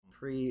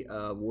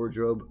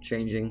Wardrobe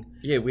changing.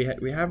 Yeah, we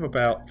have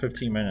about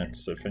 15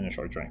 minutes to finish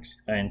our drinks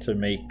and to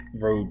make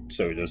road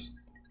sodas.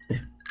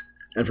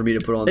 And for me to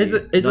put on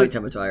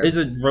nighttime attire. Is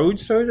it road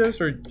sodas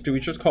or do we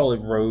just call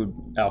it road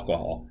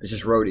alcohol? It's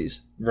just roadies.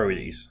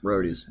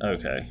 Roadies.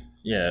 Okay.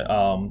 Yeah.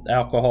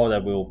 Alcohol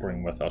that we'll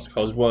bring with us.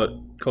 Cause what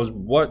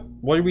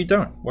are we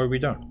doing? What are we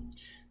doing?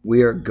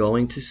 We are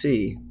going to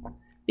see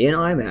in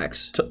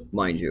IMAX,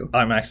 mind you.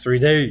 IMAX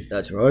 3D.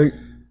 That's right.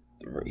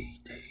 3D.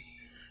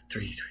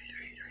 3D.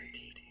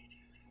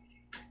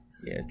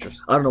 Yeah,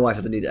 I don't know why I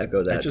have to need to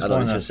echo that. It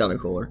just sounded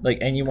cooler. Like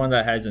anyone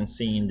that hasn't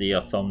seen the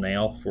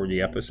thumbnail for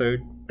the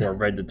episode or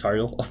read the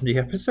title of the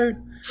episode,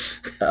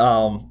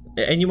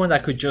 anyone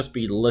that could just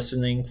be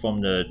listening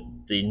from the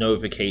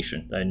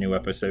notification that a new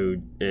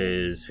episode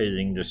is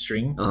hitting the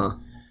stream,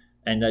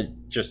 and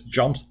that just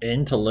jumps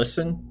in to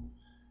listen,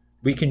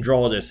 we can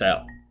draw this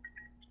out.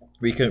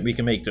 We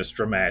can make this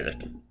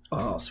dramatic.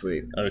 Oh,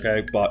 sweet.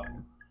 Okay, but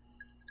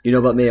you know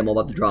about me, I'm all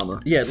about the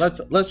drama. Yeah,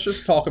 let's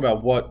just talk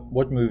about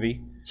what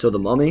movie. So The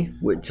Mummy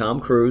with Tom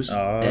Cruise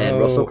and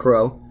Russell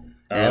Crowe,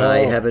 and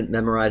I haven't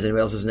memorized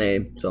anybody else's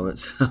name, so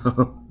it's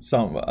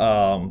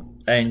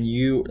and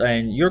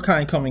you're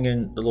kind of coming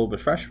in a little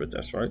bit fresh with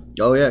this, right?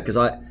 Oh yeah, because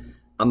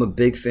I'm a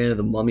big fan of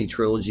the Mummy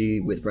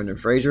trilogy with Brendan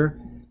Fraser,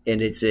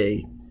 and it's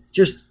the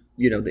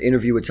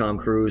interview with Tom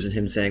Cruise and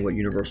him saying what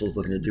Universal is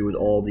looking to do with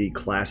all the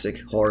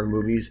classic horror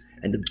movies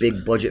and the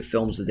big budget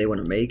films that they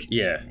want to make.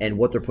 Yeah. And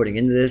what they're putting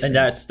into this. And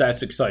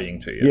that's exciting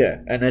to you. Yeah.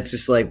 And that's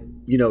just like,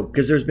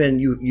 because there's been,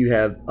 you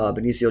have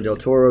Benicio del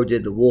Toro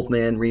did the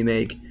Wolfman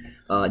remake.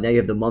 Now you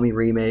have the Mummy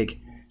remake.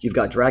 You've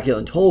got Dracula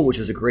Untold, which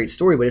is a great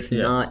story, but it's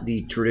not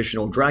the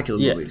traditional Dracula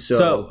movie.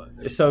 So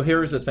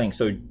here's the thing.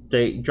 So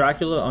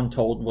Dracula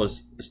Untold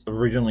was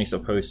originally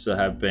supposed to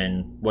have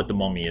been what the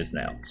Mummy is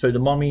now. So the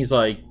Mummy is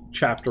like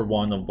chapter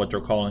 1 of what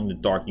they're calling the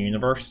Dark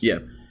Universe. Yeah.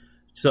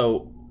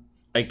 So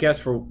I guess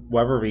for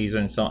whatever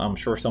reason, I'm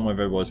sure some of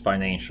it was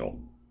financial.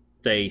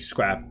 They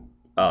scrapped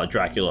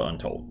Dracula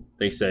Untold.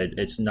 They said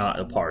it's not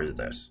a part of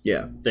this.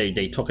 Yeah.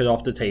 They took it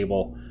off the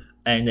table,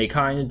 and they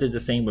kind of did the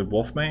same with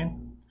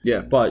Wolfman.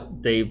 Yeah,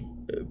 but they've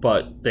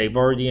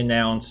already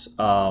announced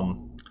Johnny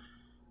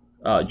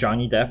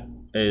Depp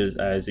as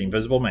the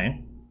Invisible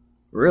Man.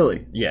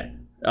 Really? Yeah.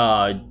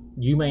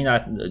 You may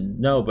not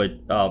know, but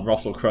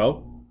Russell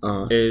Crowe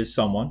is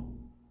someone.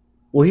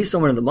 Well, he's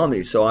someone in the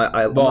Mummy, so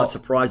I'm not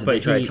surprised that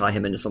they try to tie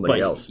him into somebody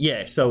else.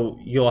 Yeah, so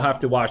you'll have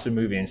to watch the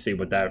movie and see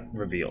what that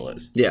reveal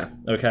is. Yeah.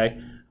 Okay.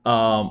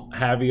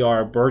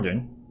 Javier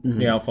Bardem,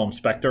 from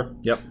Spectre.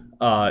 Yep.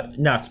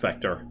 Not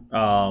Spectre.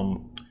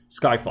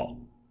 Skyfall.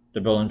 The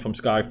villain from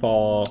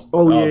Skyfall.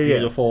 Oh,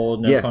 Beautiful,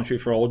 No Country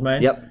for Old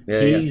Men. Yep.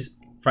 He's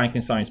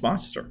Frankenstein's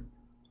monster.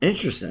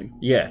 Interesting.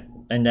 Yeah.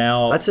 And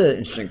now... That's an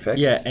interesting pick.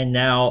 Yeah. And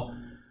now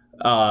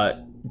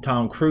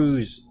Tom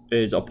Cruise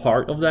is a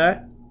part of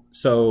that.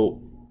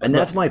 So... And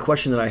that's my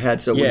question that I had.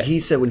 So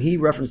when he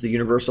referenced the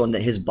Universal and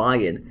his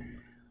buy-in...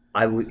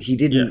 he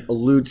didn't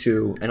allude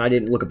to, and I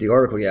didn't look up the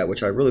article yet,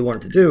 which I really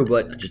wanted to do,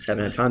 but I just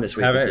haven't had time this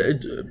week.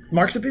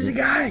 Mark's a busy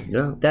guy.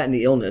 That and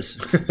the illness.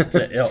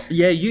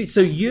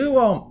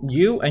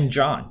 You and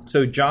John.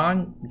 So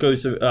John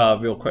goes to,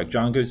 real quick,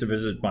 John goes to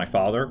visit my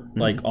father,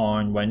 like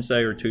on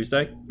Wednesday or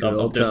Tuesday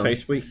of this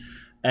past week.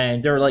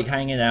 And they're like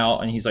hanging out,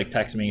 and he's like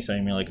texting me,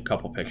 sending me like a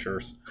couple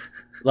pictures.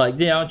 Like,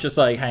 just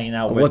like hanging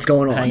out with, what's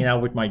going on? Hanging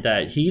out with my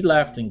dad. He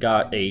left and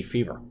got a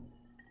fever,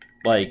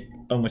 like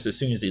almost as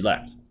soon as he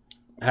left.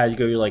 Had to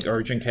go to like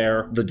urgent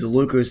care. The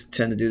DeLucas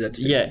tend to do that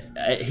to people.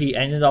 Yeah, he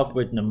ended up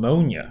with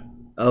pneumonia.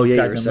 Oh, He's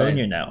yeah, got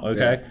pneumonia now.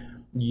 Okay,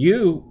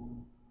 you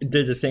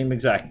did the same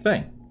exact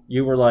thing.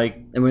 You were like,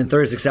 and within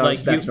 36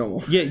 hours, back to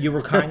normal. Yeah, you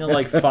were kind of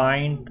like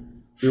fine.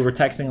 We were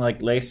texting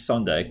like last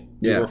Sunday.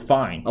 You were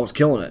fine. I was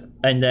killing it.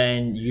 And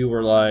then you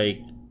were like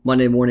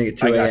Monday morning at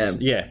 2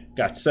 a.m.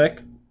 Got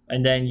sick.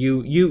 And then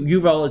you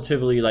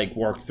relatively like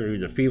worked through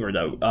the fever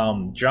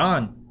though.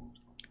 John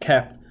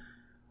kept.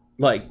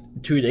 Like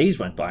 2 days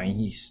went by and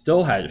he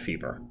still had a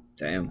fever.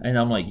 Damn. And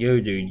I'm like, yo,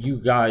 dude, you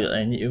got it.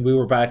 And we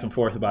were back and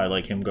forth about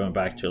like him going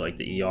back to like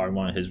the ER.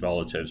 One of his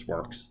relatives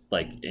works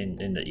like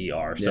in the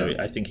ER. So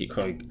I think he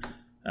could,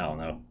 I don't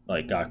know,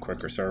 like got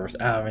quicker service.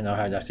 I don't even know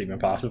how that's even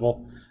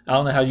possible. I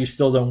don't know how you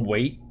still don't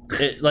wait.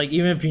 Like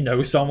even if you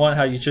know someone,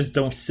 how you just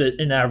don't sit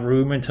in that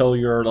room until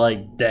you're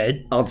like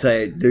dead. I'll tell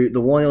you, the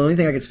only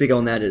thing I can speak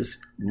on that is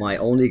my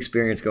only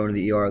experience going to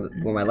the ER,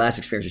 well, my last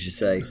experience I should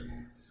say,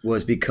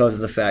 was because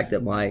of the fact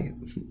that my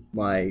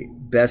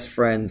best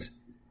friend's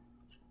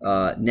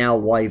now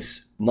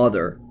wife's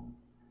mother,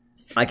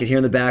 I could hear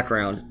in the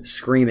background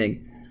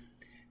screaming,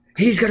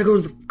 "He's got to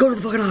go to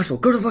the fucking hospital!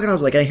 Go to the fucking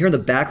hospital!" Like I hear in the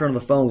background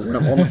of the phone when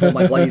I'm on the phone with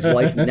my buddy's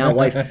wife, now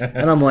wife,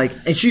 and I'm like,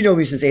 and she knows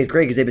me since 8th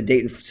grade because they've been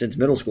dating since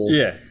middle school.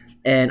 Yeah,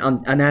 and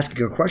I'm asking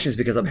her questions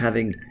because I'm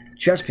having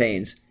chest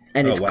pains.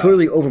 And it's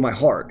clearly over my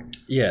heart.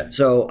 Yeah.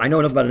 So I know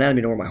enough about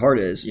anatomy to know where my heart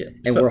is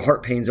and where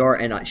heart pains are.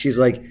 And she's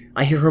like,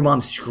 I hear her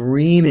mom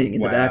screaming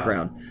in the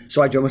background.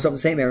 So I drove myself to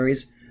St.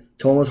 Mary's,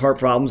 told him those heart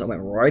problems. I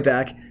went right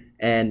back.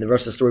 and the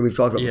rest of the story we've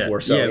talked about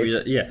before. So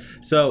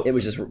So it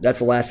was just that's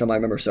the last time I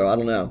remember. So I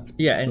don't know.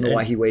 Yeah, I don't know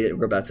why he waited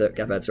got bad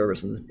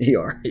service in the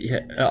ER.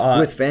 Yeah,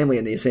 with family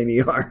in the same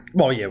ER.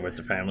 Well, yeah, with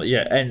the family.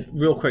 Yeah, and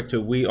real quick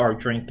too, we are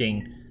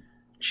drinking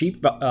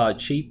cheap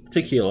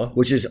tequila,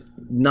 which is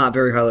not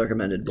very highly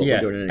recommended, but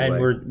we're doing it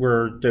anyway. And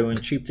we're doing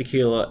cheap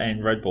tequila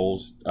and Red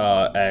Bulls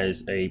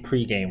as a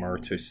pre-gamer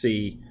to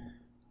see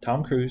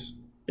Tom Cruise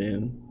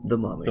in The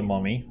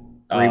Mummy.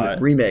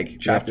 Remake.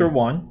 Chapter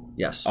 1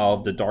 yes.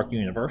 of the Dark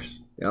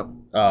Universe. Yep.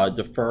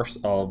 The first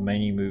of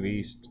many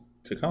movies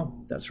to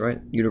come. That's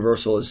right.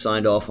 Universal has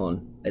signed off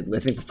on, I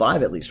think,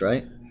 5 at least,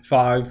 right?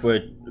 5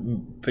 with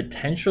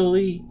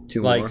potentially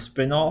 2 like more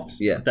spin-offs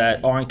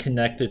that aren't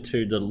connected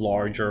to the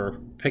larger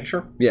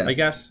picture, I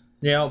guess.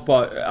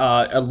 But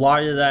a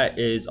lot of that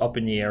is up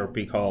in the air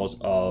because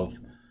of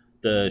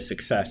the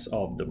success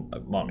of the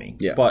Mummy.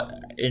 Yeah. But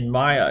in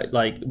my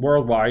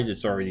worldwide,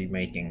 it's already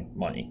making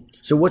money.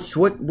 So what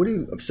do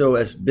you? So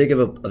as big of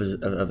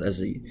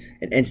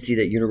an entity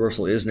that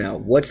Universal is now,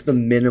 what's the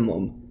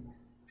minimum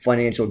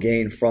financial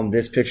gain from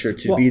this picture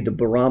to be the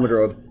barometer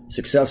of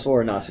successful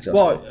or not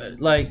successful? Well,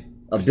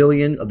 $1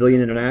 billion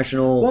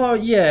international. Well,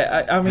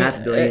 yeah, I mean,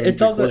 $500 million. It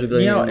doesn't.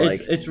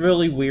 It's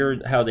really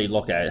weird how they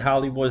look at it.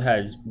 Hollywood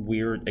has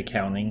weird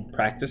accounting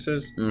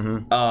practices.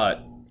 Mm-hmm.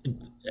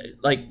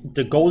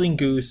 The Golden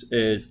Goose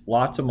is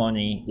lots of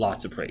money,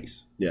 lots of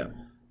praise. Yeah.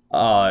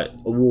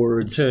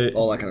 Awards,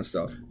 all that kind of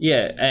stuff.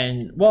 Yeah,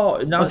 and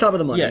not on top of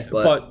the money. Yeah,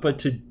 but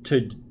to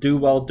do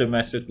well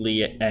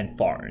domestically and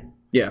foreign.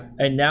 Yeah.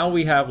 And now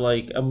we have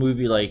a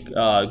movie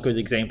a good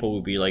example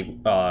would be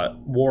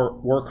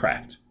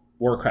Warcraft.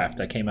 Warcraft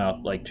that came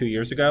out 2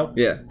 years ago.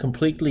 Yeah.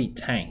 Completely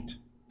tanked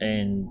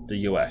in the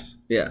US.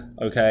 Yeah.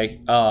 Okay.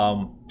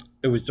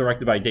 It was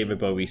directed by David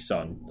Bowie's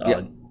son,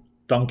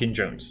 Duncan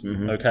Jones.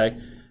 Mm-hmm. Okay.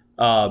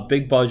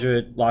 Big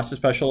budget, lots of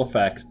special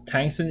effects,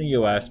 tanks in the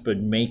US, but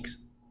makes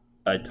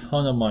a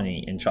ton of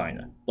money in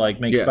China.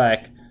 Makes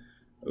back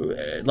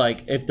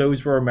if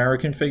those were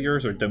American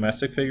figures or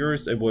domestic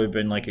figures, it would have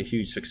been a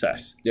huge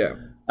success. Yeah.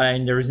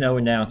 And there was no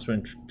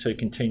announcement to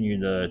continue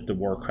the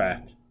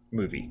Warcraft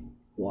movie.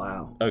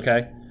 Wow.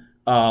 Okay.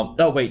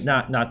 Oh wait,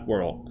 not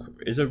World.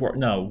 Is it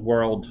no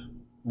World?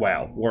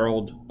 Wow,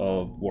 World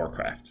of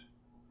Warcraft.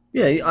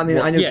 Yeah, I mean,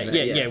 I knew.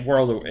 Yeah.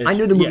 World of. I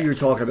knew the movie you were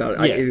talking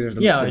about.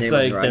 It's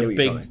the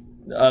big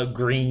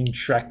green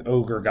Shrek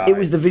ogre guy. It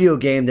was the video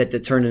game that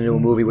turned into a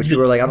movie, which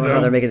people were like, I don't know how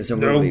they're making this a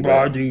movie.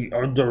 Nobody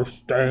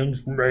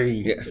understands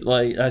me. Yeah.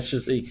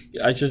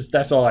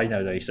 That's all I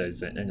know that he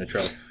says in the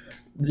trailer.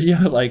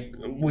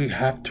 We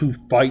have to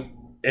fight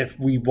if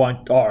we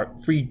want our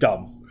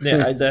freedom.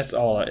 Yeah, that's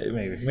all.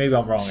 Maybe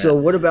I'm wrong. So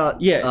what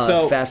about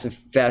Fast and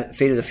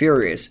Fate of the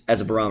Furious as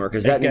a barometer?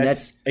 Because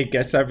it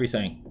gets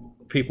everything.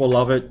 People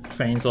love it.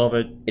 Fans love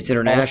it. It's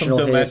international.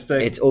 Awesome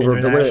domestic. It's over.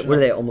 What are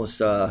they?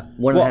 Almost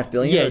 $1.5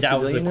 billion. Yeah,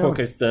 that was the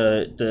quickest.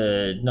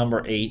 The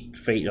number 8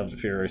 Fate of the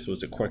Furious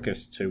was the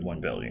quickest to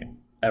 $1 billion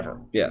ever.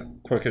 Yeah,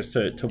 quickest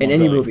to $1 in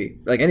any movie,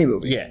 any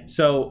movie. Yeah.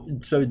 So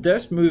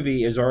this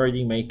movie is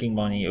already making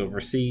money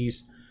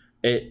overseas.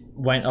 It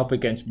went up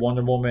against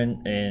Wonder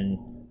Woman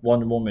in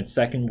Wonder Woman's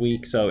second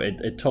week, so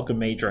it took a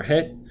major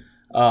hit.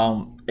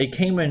 It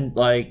came in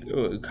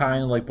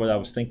kind of what I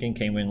was thinking.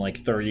 Came in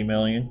 $30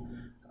 million.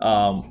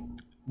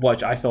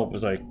 Which I thought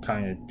was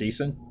kind of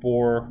decent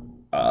for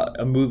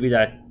a movie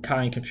that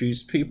kind of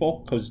confused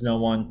people because no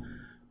one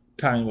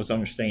kind of was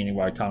understanding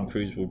why Tom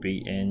Cruise would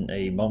be in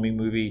a Mummy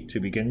movie to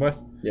begin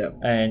with. Yeah,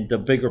 and the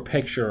bigger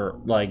picture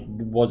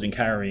wasn't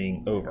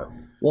carrying over.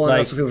 Well, and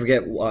also people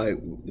forget why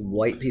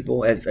white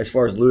people, as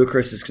far as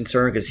Ludacris is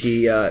concerned, because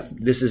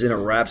this is in a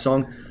rap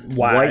song.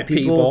 White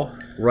people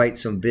write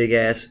some big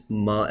ass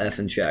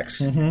effing checks.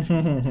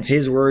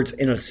 His words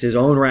in his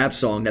own rap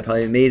song that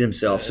probably made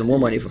himself some more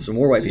money from some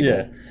more white people.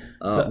 Yeah.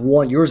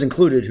 Yours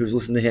included, who's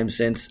listened to him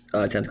since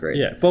 10th grade.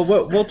 Yeah, but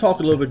we'll talk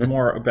a little bit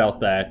more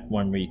about that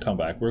when we come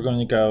back. We're going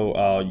to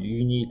go.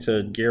 You need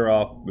to gear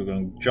up. We're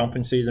going to jump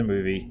and see the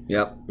movie.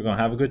 Yep. We're going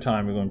to have a good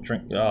time. We're going to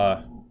drink.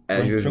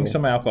 As usual. Drink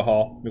some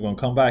alcohol. We're going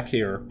to come back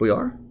here. We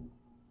are?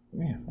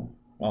 Yeah.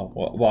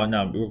 Well,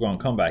 no, we're going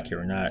to come back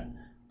here, not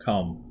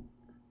come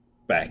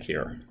back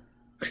here.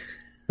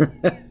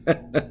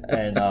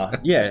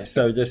 And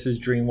so this is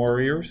Dream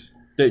Warriors.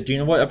 Do you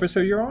know what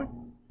episode you're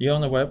on? You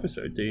don't know what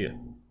episode, do you?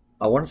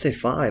 I want to say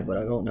 5, but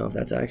I don't know if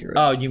that's accurate.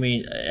 Oh, you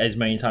mean as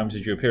many times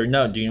as you appear?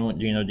 No. Do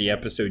you know the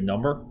episode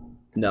number?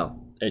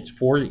 No. It's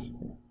 40.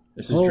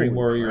 This is Dream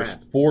Warriors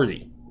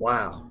 40.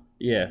 Wow.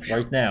 Yeah,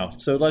 right now.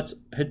 So let's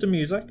hit the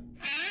music.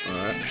 All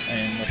right.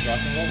 And let's rock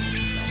and roll.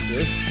 Sounds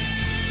good.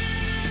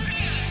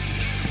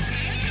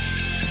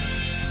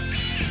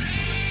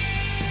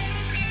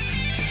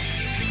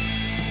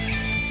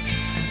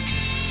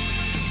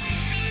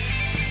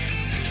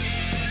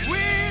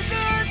 We're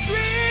the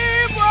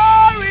Dream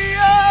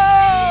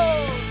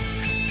Warriors.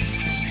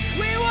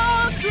 We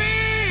won't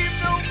dream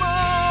no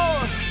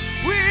more.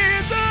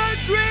 We're the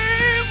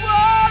Dream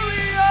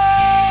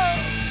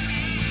Warriors.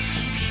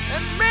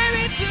 And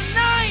maybe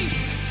tonight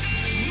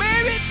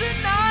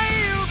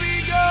you'll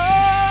be gone.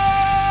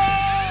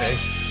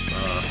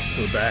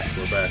 We're back.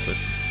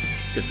 Let's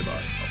get the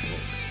volume up a little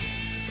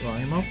bit.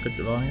 Volume up. Get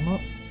the volume up.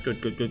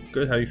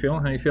 Good. How you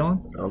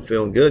feeling? I'm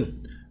feeling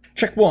good.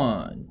 Check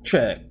one.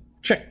 Check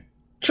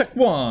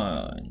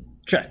one.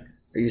 Check.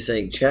 Are you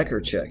saying check or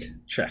check?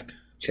 Check.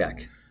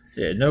 Check.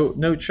 Yeah,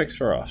 no checks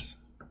for us.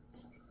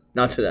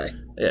 Not today.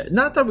 Yeah,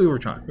 not that we were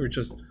trying. We were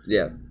just...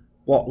 Yeah.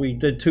 Well, we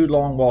did 2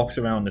 long walks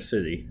around the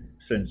city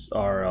since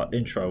our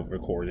intro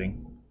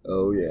recording.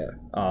 Oh, yeah.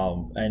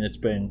 And it's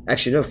been...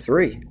 Actually, no,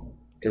 3.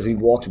 Because we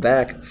walked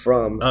back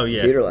from the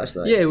theater last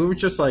night. Yeah, we were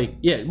just like...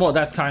 Yeah, well,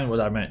 that's kind of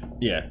what I meant.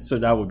 Yeah, so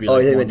that would be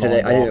like... Oh, I meant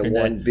today. I didn't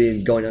want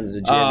being going under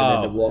the gym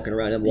and then walking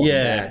around and walking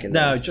back. And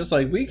no, just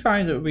like we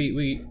kind of...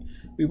 We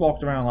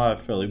walked around a lot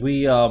of Philly.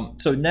 We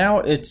So now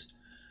it's...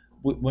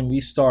 When we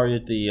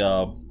started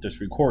this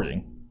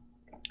recording,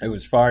 it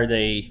was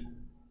Friday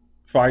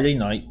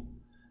night,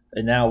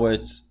 and now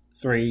it's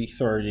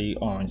 3:30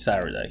 on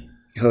Saturday.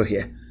 Oh,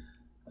 yeah.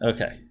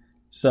 Okay.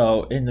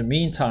 So in the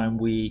meantime,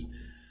 we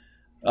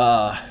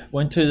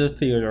went to the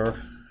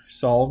theater,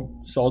 saw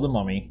the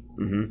Mummy,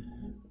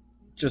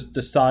 just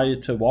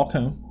decided to walk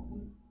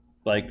home.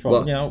 Like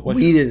from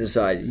we didn't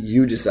decide.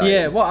 You decided.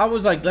 Yeah. Well, I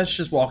was like, let's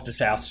just walk to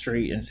South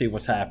Street and see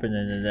what's happening,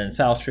 and then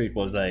South Street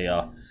was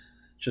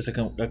just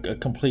a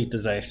complete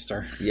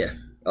disaster. Yeah.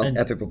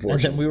 Epic proportion.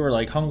 And then we were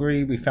like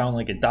hungry. We found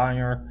like a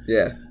diner.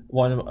 Yeah.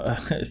 One of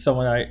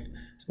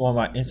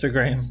my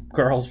Instagram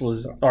girls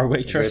was our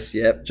waitress.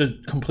 Yep.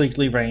 Just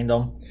completely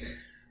random.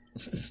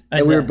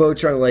 And we were both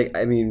trying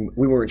to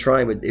we weren't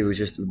trying, but it was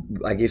just,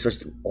 I gave such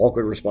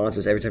awkward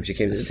responses every time she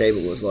came to the table.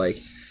 It was like,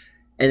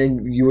 and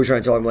then you were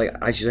trying to talk,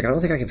 she's like, I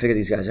don't think I can figure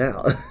these guys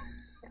out.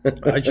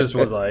 I just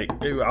was like,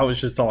 I was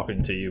just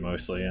talking to you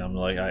mostly. And I'm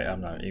like,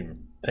 I'm not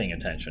even paying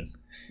attention.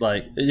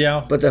 Like,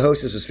 yeah. But the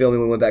hostess was filming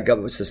when we went back up.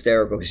 It was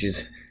hysterical because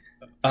she's...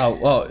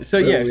 Oh, so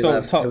yeah. So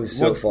it was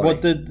so funny.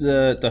 What did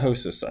the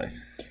hostess say?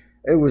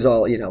 It was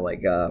all,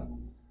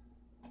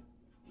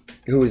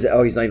 who was it?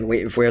 Oh, he's not even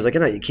waiting for you. I was like,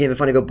 no, you can't even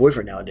find a good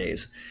boyfriend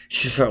nowadays.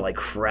 She started like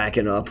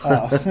cracking up.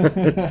 Oh.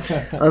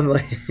 I'm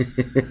like,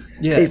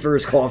 pay for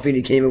his coffee and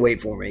he came and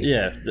wait for me.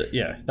 Yeah.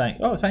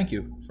 Thank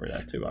you for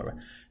that too, by the way.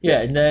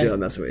 Yeah, and then dude, I'm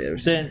messing with you.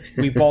 Then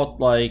we bought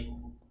like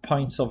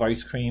pints of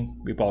ice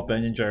cream. We bought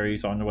Ben and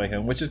Jerry's on the way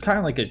home, which is kind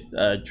of like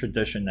a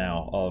tradition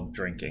now of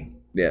drinking.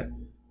 Yeah.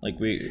 Like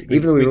we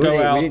even though we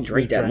go out, we didn't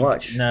drink that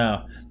much.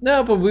 No,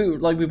 but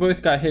we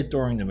both got hit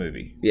during the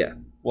movie. Yeah.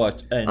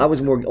 What? And I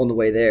was more on the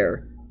way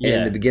there. And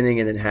in the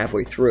beginning and then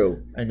halfway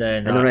through. And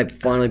then I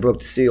finally broke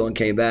the seal and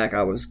came back,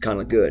 I was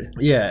kind of good.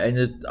 Yeah,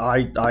 and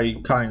I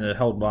kind of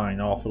held mine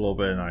off a little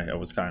bit, and I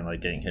was kind of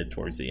like getting hit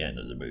towards the end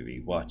of the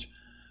movie,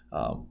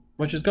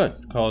 which is good,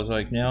 because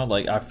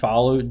I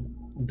followed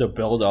the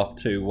build up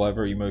to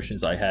whatever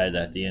emotions I had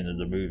at the end of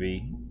the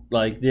movie.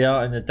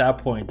 And at that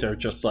point, they're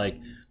just like,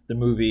 the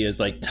movie is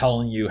like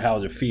telling you how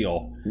to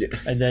feel. Yeah.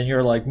 And then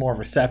you're like more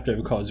receptive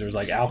because there's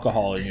like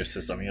alcohol in your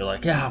system. And you're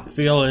like, yeah, I'm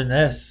feeling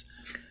this.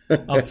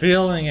 I'm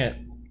feeling it.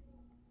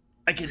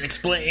 I can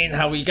explain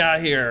how we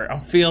got here. I'm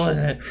feeling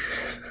it.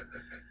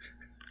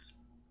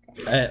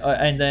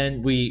 And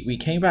then we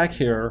came back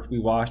here. We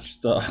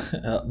watched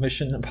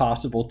Mission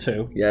Impossible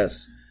 2.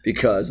 Yes,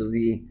 because of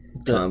the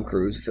Tom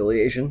Cruise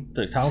affiliation.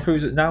 The Tom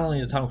Cruise, not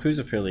only the Tom Cruise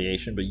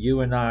affiliation, but you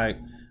and I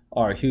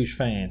are huge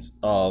fans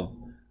of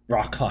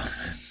rock climbing.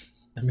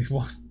 And we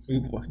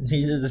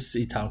needed to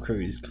see Tom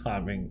Cruise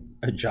climbing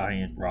a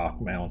giant rock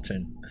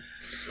mountain.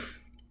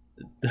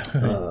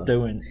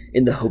 Doing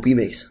in the Hopi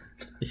Mason.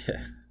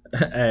 Yeah,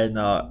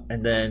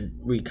 and then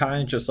we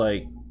kind of just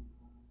like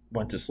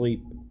went to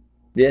sleep.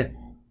 Yeah,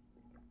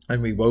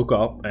 and we woke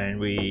up and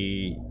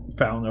we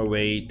found our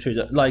way to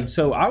the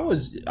So I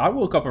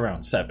woke up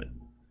around 7.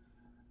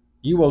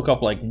 You woke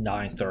up like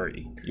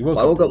 9:30. You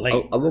woke up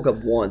late. I woke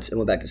up once and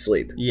went back to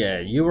sleep. Yeah,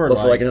 you were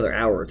for like another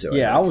hour or two.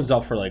 Yeah, I was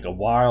up for like a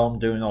while. I'm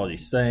doing all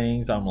these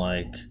things. I'm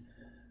like,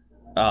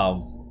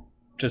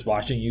 just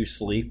watching you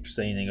sleep,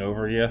 standing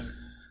over you.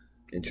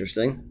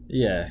 Interesting.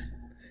 Yeah.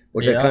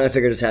 Which I kind of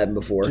figured has happened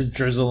before. Just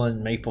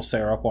drizzling maple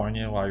syrup on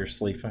you while you're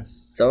sleeping.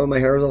 So my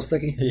hair was all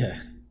sticky? Yeah.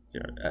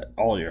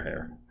 All your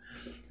hair.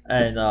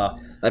 And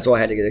that's why I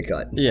had to get it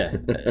cut. Yeah.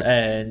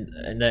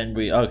 and then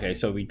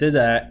so we did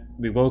that.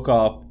 We woke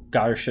up,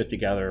 got our shit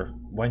together,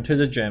 went to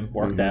the gym,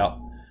 worked out.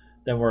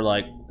 Then we're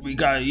like, we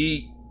gotta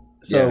eat.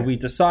 So we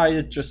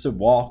decided just to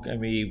walk, and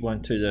we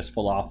went to this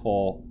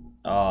falafel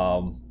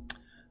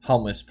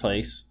hummus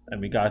place,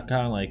 and we got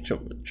kind of like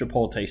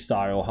Chipotle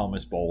style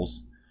hummus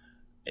bowls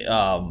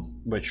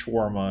with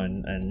shawarma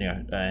and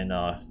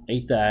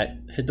ate that,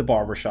 hit the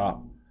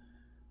barbershop.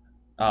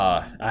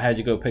 I had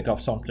to go pick up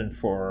something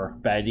for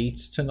Bad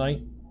Eats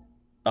tonight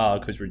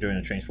because we're doing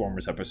a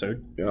Transformers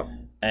episode. Yeah.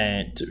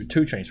 And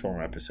two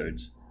Transformer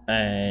episodes.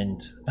 And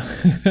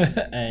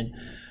and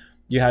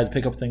you had to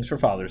pick up things for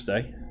Father's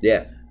Day.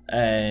 Yeah.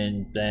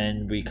 And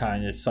then we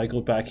kind of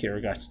cycled back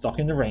here, got stuck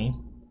in the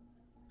rain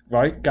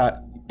right?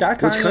 Got kind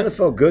Which kind of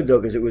felt good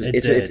though, because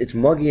it's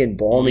muggy and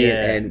balmy,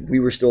 Yeah. and we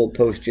were still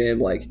post gym.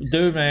 Like,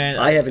 dude, man,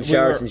 I haven't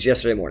showered since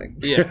yesterday morning.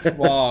 Yeah,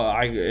 well,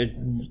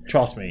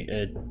 trust me,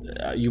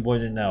 you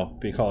wouldn't know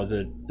because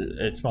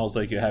it smells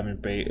like you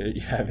haven't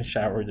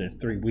showered in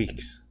 3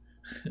 weeks,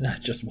 not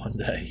just one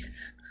day.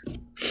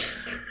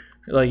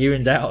 Like,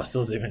 even Dallas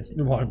doesn't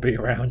even want to be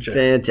around you.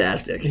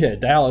 Fantastic. Yeah,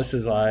 Dallas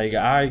is like,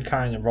 I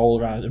kind of roll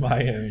around in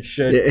my own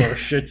shit for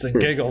shits and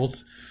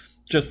giggles,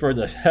 just for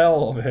the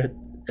hell of it.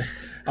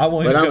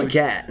 But I'm a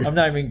cat. I'm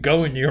not even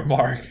going near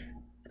Mark.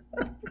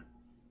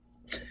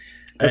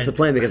 That's the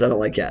plan, because I don't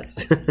like cats.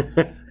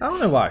 I don't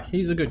know why.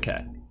 He's a good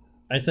cat.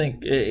 I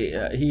think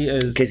he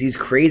is, because he's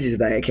crazy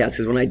about cats.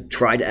 Because when I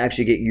tried to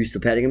actually get used to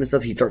petting him and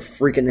stuff, he'd start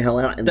freaking the hell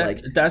out and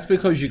that's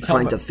because you come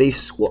trying to face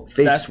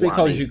that's swap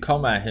because me. you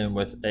come at him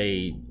with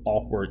a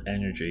awkward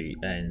energy,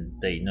 and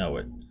they know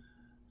it.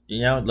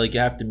 You know, like, you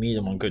have to meet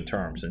them on good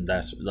terms, and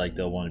that's like,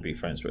 they'll want to be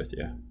friends with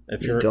you.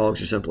 If you're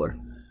Dogs are simpler.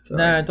 So.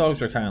 Nah,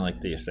 dogs are kind of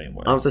like the same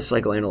way. I don't have to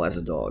psychoanalyze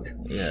a dog.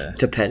 Yeah.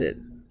 To pet it.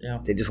 Yeah.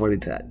 They just want to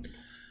be pet.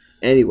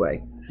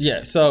 Anyway.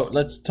 Yeah. So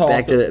let's talk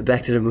back to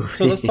the movie.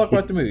 So let's talk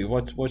about the movie.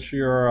 What's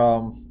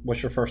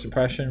your first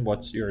impression?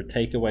 What's your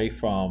takeaway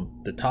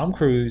from the Tom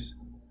Cruise,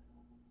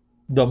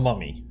 The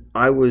Mummy?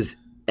 I was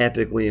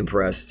epically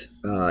impressed.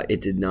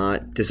 It did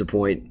not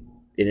disappoint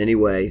in any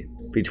way,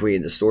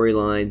 between the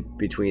storyline,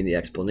 between the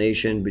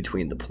explanation,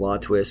 between the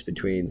plot twist,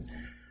 between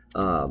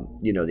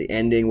the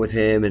ending with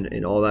him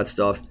and all that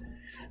stuff.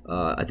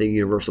 I think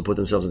Universal put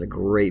themselves in a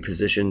great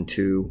position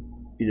to,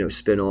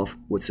 spin off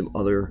with some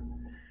other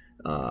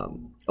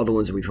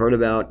ones that we've heard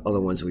about, other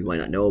ones that we might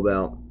not know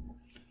about.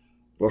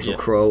 Russell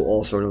Crowe,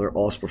 also another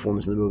awesome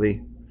performance in the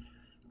movie.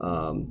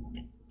 I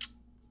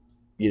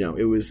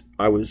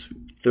was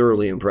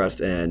thoroughly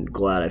impressed and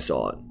glad I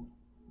saw it.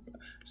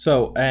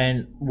 So,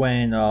 and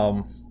when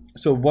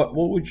what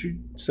would you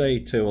say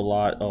to a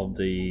lot of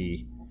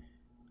the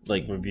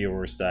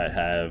reviewers that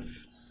have,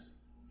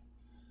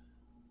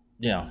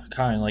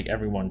 kind of like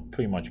everyone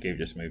pretty much gave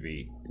this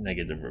movie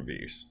negative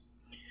reviews?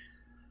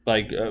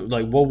 What do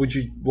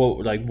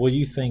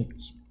you think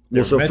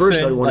they're missing?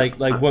 First I want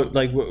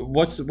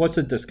what's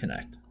the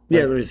disconnect?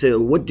 Yeah, I'm going to say,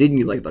 what didn't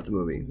you like about the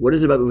movie? What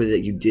is it about the movie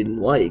that you didn't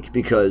like?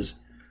 Because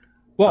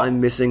I'm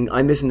missing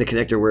the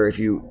connector where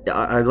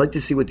I'd like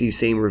to see what these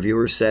same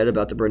reviewers said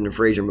about the Brendan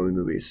Fraser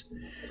movies.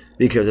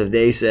 Because if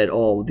they said,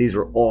 "Oh, these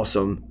were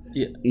awesome,"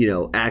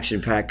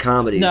 action-packed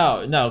comedies.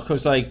 No,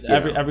 because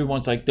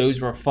everyone's like, those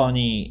were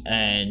funny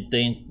and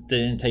they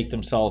didn't take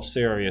themselves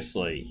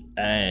seriously,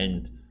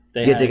 and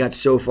they got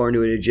so far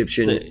into an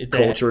Egyptian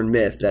culture and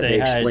myth that they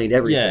explained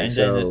everything. Yeah, and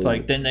then it's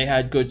like, then they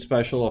had good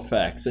special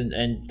effects,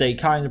 and they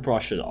kind of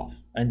brush it off,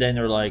 and then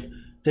they're like,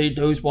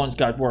 those ones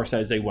got worse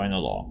as they went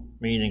along.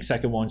 Meaning,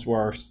 second one's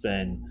worse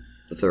than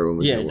the third one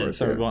was worse.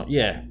 The third one,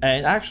 yeah.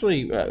 And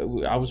actually,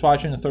 I was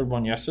watching the third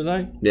one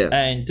yesterday. Yeah.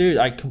 And dude,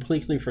 I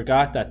completely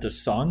forgot that the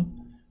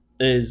son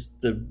is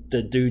the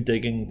dude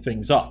digging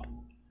things up.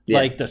 Yeah.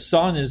 Like, the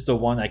son is the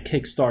one that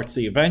kickstarts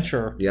the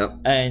adventure. Yep.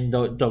 And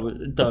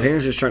the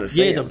parents are just trying to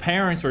save him. The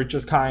parents are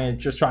just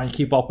kind of trying to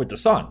keep up with the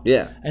son.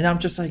 Yeah. And I'm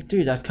just like,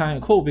 dude, that's kind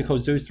of cool,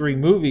 because those three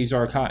movies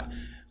are kind of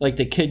like,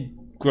 the kid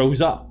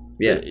grows up.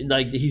 Yeah.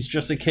 Like, he's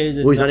just a kid.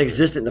 Well, he's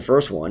non-existent in the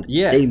first one.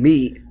 Yeah. They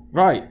meet.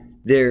 Right.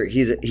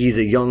 He's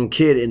a young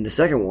kid in the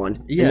second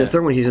one. Yeah. In the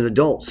third one, he's an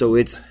adult. So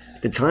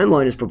the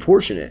timeline is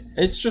proportionate.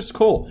 It's just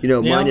cool.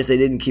 Minus they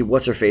didn't keep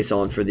what's-her-face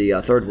on for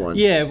the third one.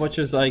 Yeah, which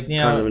is like,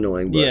 kind of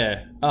annoying. But.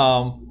 Yeah.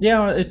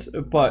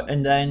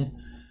 And then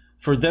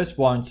for this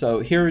one, so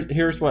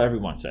here's what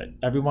everyone said.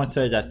 Everyone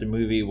said that the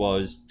movie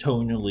was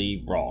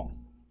tonally wrong,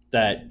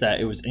 that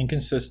it was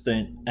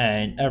inconsistent,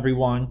 and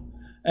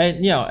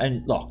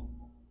look,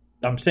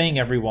 I'm saying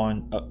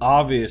everyone.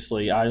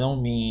 Obviously, I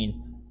don't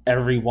mean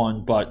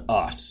everyone but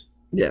us.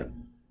 Yeah.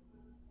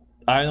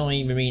 I don't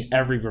even mean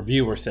every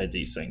reviewer said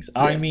these things.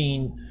 Yeah. I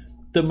mean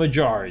the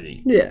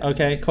majority. Yeah.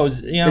 Okay?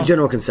 Because, the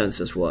general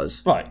consensus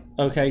was. Right.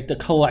 Okay? The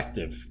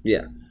collective.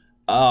 Yeah.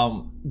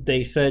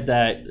 They said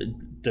that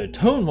the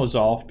tone was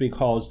off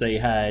because they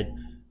had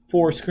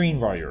 4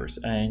 screenwriters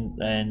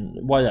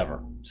and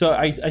whatever. So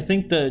I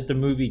think the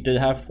movie did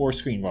have 4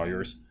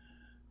 screenwriters.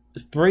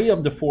 3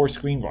 of the 4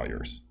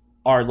 screenwriters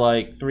are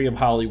like 3 of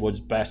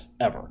Hollywood's best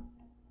ever.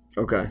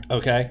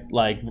 Okay.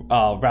 Like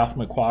Ralph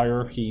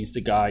McQuarrie, he's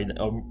the guy.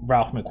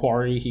 Ralph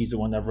McQuarrie, he's the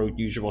one that wrote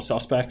Usual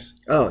Suspects.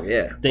 Oh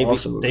yeah. David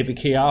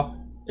Keough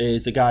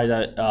is the guy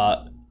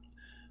that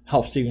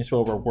helped Steven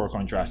Spielberg work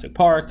on Jurassic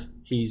Park.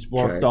 He's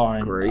worked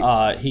on.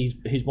 Great.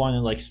 He's one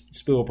of like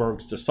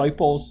Spielberg's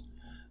disciples.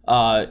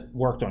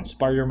 Worked on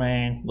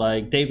Spider-Man.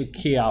 Like, David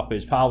Keough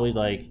is probably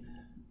like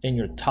in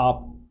your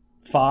top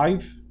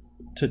 5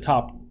 to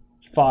top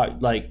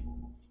 5, like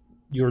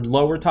your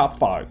lower top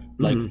 5,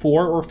 like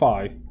 4 or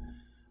 5,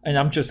 and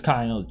I'm just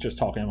kind of just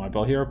talking about my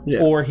belt here.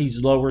 Yeah. Or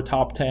he's lower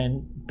top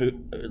 10,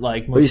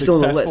 like most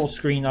successful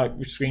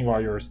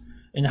screenwriters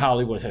in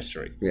Hollywood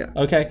history. Yeah.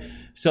 Okay.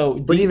 So,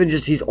 but even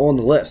just he's on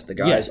the list. The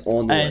guy's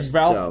on the list.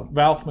 And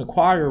Ralph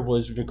McQuarrie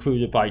was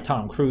recruited by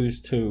Tom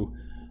Cruise to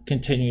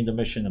continuing the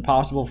Mission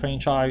Impossible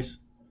franchise.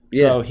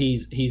 Yeah. So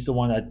he's the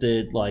one that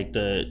did like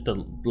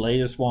the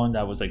latest one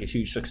that was like a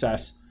huge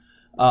success.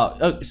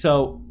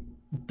 So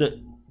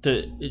the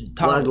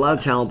a lot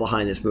of talent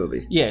behind this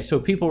movie. Yeah, so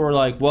people were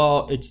like,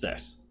 well, it's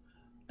this.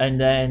 And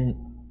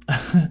then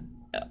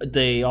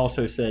they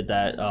also said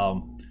that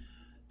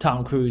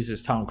Tom Cruise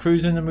is Tom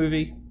Cruise in the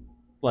movie.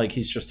 Like,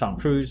 he's just Tom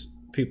Cruise.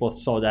 People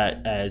saw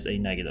that as a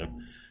negative.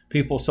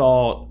 People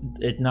saw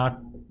it not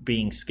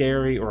being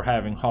scary or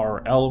having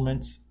horror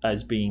elements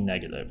as being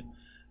negative.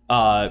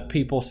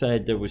 People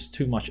said there was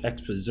too much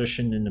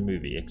exposition in the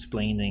movie,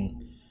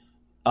 explaining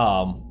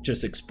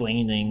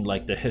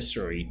like the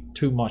history,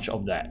 too much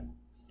of that.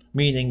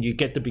 Meaning you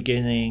get the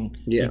beginning,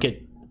 you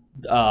get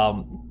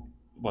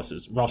what's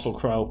this, Russell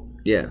Crowe?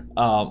 Yeah.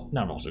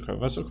 Not Russell Crowe.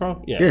 Russell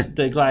Crowe? Yeah.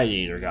 The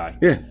gladiator guy.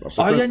 Yeah.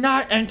 Are you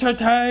not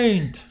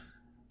entertained?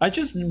 I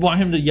just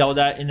want him to yell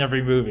that in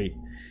every movie.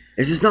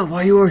 Is this not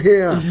why you were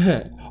here?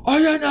 Yeah. Are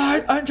you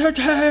not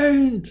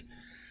entertained?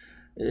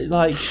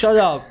 Like, shut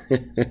up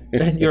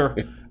and your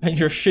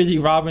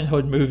shitty Robin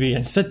Hood movie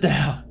and sit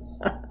down.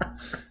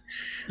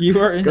 You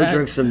were in Go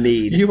drink some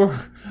mead.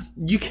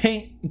 You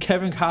can't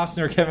Kevin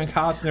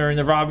Costner in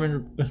the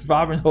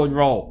Robin Hood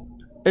role.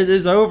 It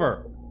is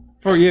over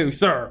for you,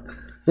 sir.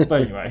 But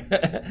anyway,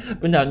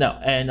 but no,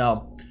 and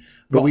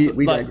but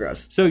we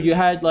digress. So you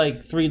had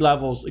like 3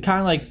 levels, kind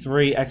of like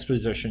 3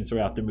 expositions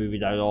throughout the movie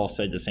that all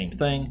said the same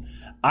thing.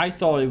 I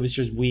thought it was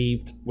just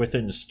weaved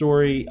within the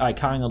story. I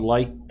kind of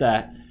liked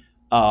that.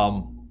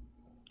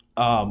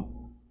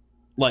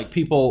 Like,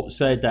 people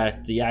said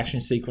that the action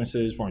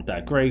sequences weren't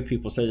that great.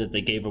 People said that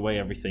they gave away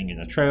everything in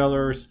the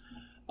trailers.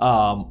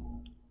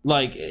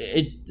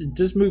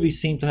 This movie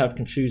seemed to have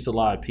confused a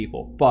lot of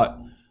people. But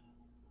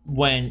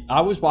when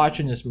I was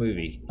watching this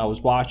movie, I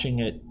was watching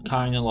it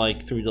kind of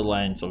like through the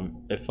lens of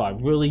if I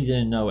really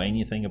didn't know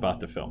anything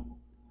about the film.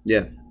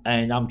 Yeah.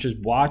 And I'm just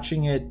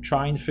watching it,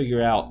 trying to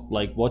figure out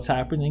like what's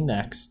happening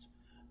next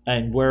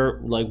and where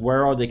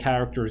are the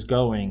characters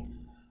going,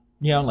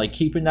 like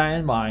keeping that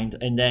in mind.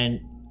 And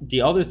then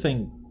the other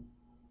thing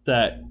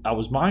that I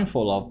was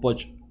mindful of,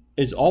 which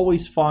is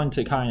always fun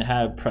to kind of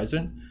have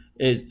present,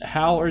 is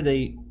how are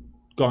they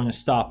going to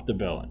stop the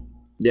villain?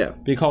 Yeah.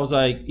 Because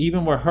like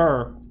even with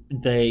her,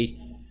 they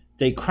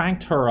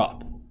cranked her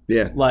up.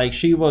 Yeah. Like,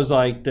 she was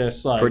like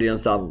this, like, pretty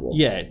unstoppable.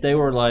 Yeah, they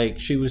were like,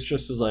 she was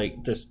just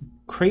like this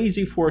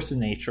crazy force of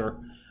nature.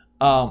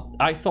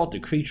 I thought the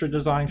creature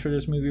design for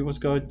this movie was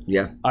good.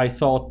 Yeah. I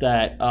thought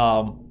that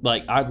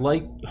I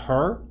like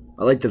her.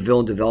 I like the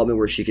villain development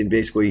where she can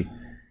basically,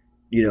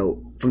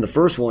 from the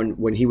first one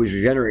when he was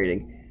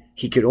regenerating,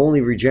 he could only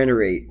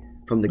regenerate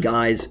from the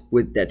guys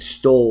that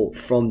stole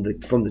from the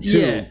tomb.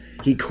 Yeah.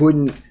 He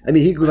couldn't. I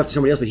mean, he could go after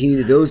somebody else, but he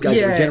needed those guys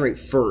to regenerate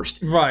first,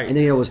 right? And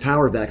then he had his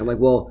power back. I'm like,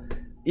 well,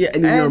 yeah. I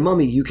mean, you're a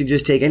mummy. You can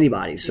just take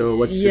anybody. So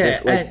what's the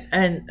difference?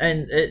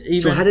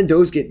 Even, so how did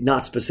those get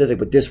not specific,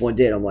 but this one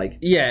did? I'm like,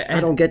 I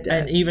don't get that.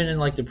 And even in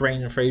like the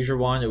Brandon Fraser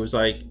one, it was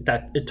like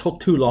that. It took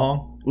too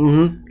long.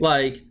 Mm-hmm.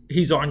 Like,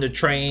 he's on the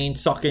train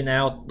sucking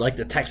out like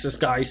the Texas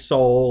guy's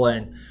soul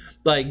and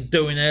like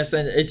doing this,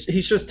 and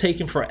he's just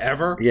taking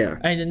forever. Yeah.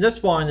 And in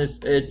this one,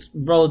 it's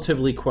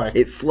relatively quick.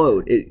 It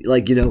flowed.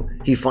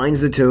 He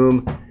finds the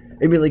tomb.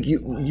 I mean, like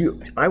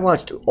I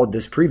watched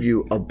this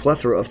preview a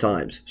plethora of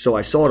times, so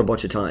I saw it a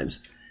bunch of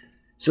times.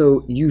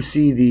 So you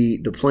see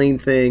the plane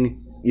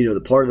thing, the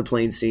part of the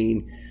plane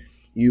scene,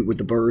 with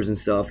the birds and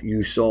stuff.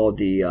 You saw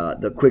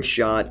the quick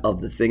shot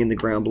of the thing in the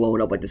ground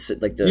blowing up,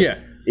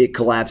 it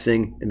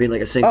collapsing and being like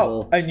a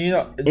sinkhole. And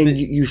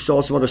you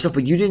saw some other stuff,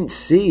 but you didn't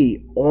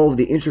see all of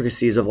the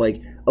intricacies of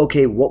like,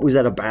 okay, what was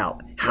that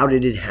about? How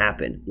did it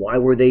happen? Why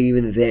were they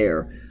even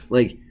there?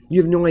 Like, you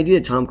have no idea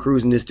Tom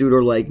Cruise and this dude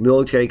are like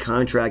military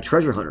contract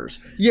treasure hunters.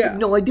 Yeah. You have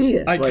no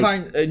idea.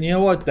 And you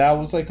know what? That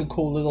was like a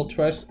cool little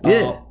twist.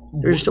 Yeah.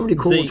 There's so many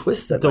cool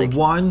twists that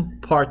one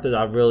part that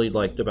I really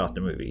liked about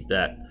the movie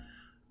that,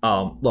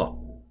 look,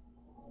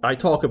 we were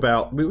talking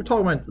about a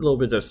little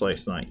bit this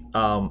last night.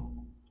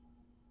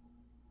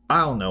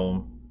 I don't know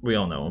him. We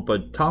all know him.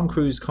 But Tom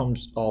Cruise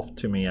comes off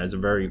to me as a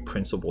very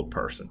principled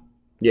person.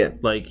 Yeah.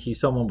 Like, he's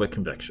someone with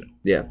conviction.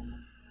 Yeah.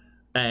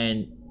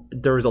 And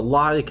there's a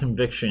lot of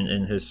conviction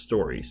in his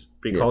stories.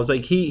 Because,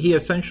 he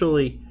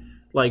essentially,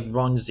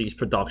 runs these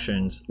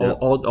productions. Yeah.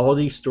 All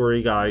these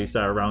story guys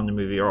that are around the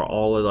movie are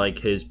all,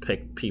 his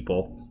pick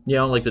people.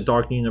 The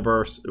Dark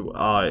Universe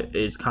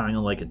is kind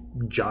of like a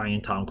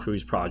giant Tom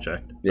Cruise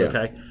project. Yeah.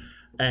 Okay?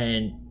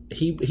 And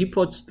he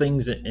puts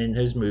things in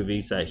his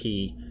movies that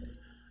he...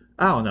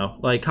 I don't know,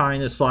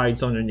 kind of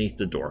slides underneath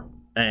the door.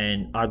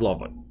 And I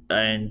love it.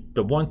 And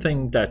the one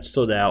thing that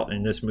stood out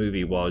in this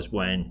movie was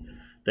when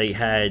they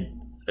had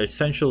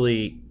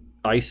essentially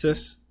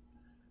ISIS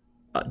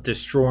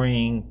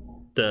destroying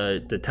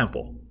the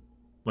temple.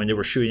 When they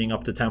were shooting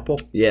up the temple.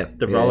 Yeah.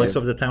 The relics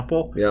of the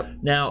temple. Yeah.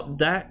 Now,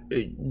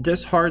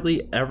 this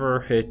hardly ever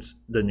hits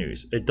the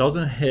news. It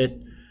doesn't hit,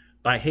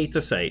 I hate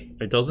to say,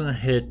 it doesn't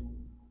hit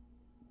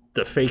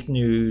the fake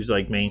news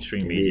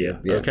mainstream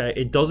media. Yeah. Okay?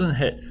 It doesn't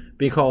hit...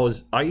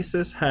 Because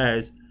ISIS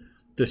has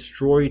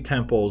destroy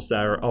temples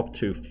that are up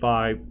to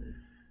 5,000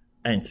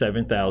 and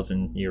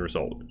 7,000 years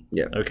old.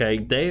 Yeah. Okay,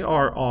 they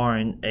are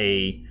on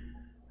a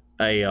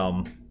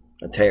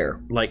tear,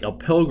 like a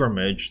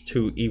pilgrimage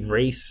to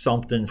erase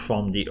something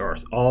from the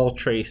earth. All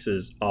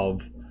traces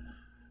of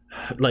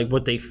like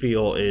what they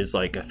feel is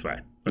like a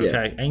threat.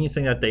 Okay,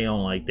 anything that they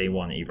don't like, they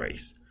want to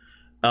erase.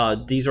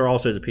 These are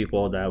also the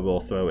people that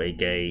will throw a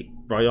gay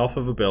right off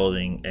of a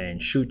building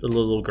and shoot a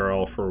little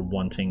girl for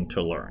wanting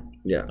to learn.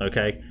 Yeah.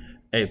 Okay,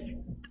 if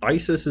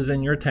ISIS is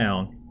in your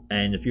town,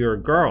 and if you're a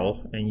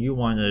girl and you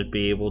want to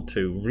be able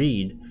to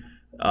read,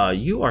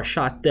 you are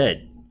shot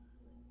dead.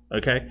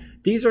 Okay?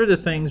 These are the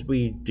things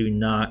we do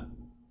not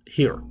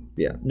hear.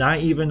 Yeah. Not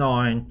even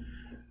on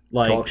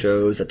like talk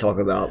shows that talk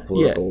about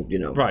political,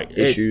 right.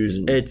 issues.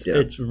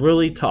 It's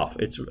really tough.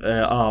 It's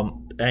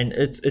and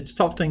it's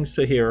tough things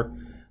to hear,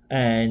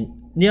 and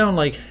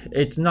like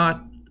it's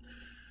not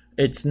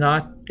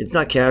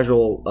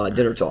casual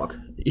dinner talk.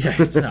 Yeah,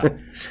 it's not.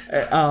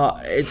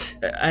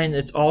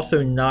 It's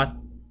also not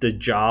the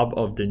job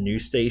of the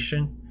news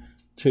station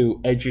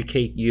to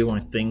educate you on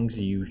things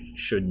you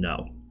should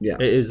know. Yeah.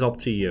 It is up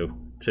to you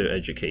to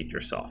educate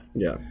yourself.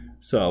 Yeah.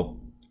 So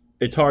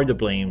it's hard to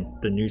blame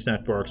the news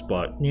networks,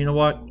 but you know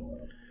what?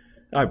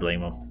 I blame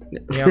them.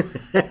 Yeah.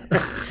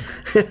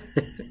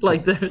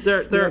 Like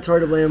they're it's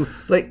hard to blame them.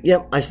 Like,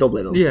 yep, I still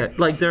blame them. Yeah,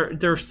 like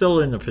they're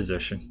still in the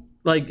position.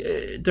 Like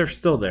they're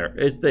still there.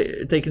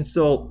 They can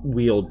still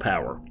wield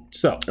power.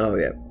 So. Oh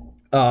yeah.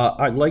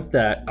 I like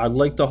that. I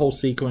like the whole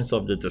sequence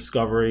of the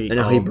discovery and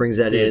how he brings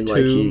that in,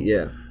 like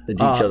the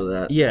detail of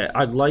that. Yeah,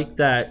 I like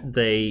that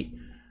they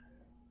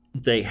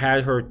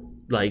had her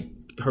like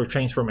her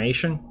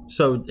transformation.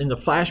 So in the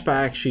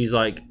flashback, she's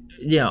like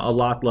a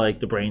lot like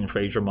the Brandon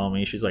Fraser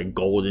mummy. She's like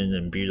golden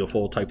and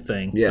beautiful type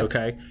thing. Yeah.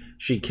 Okay.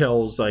 She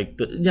kills like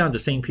the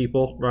same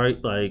people, right?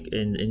 Like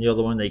in the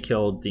other one, they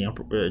killed the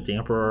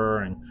emperor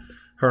and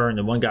her and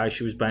the one guy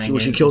she was banging.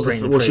 She kills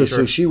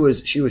so she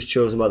was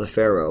chosen by the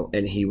pharaoh,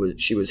 and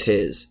she was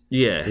his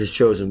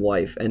chosen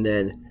wife, and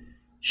then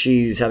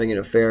she's having an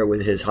affair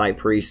with his high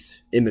priest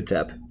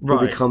Imhotep, who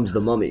becomes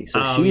the mummy.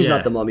 So she's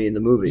not the mummy in the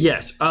movie.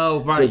 Yes.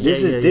 Oh, right.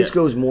 So this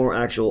goes more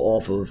actual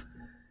off of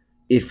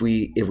if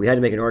we had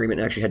to make an argument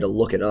and actually had to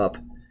look it up,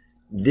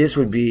 this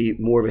would be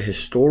more of a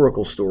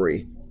historical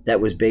story that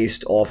was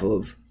based off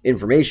of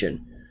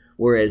information.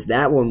 Whereas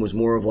that one was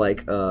more of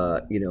like,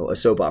 a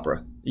soap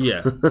opera.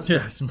 Yeah.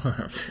 Yes.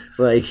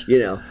 Like,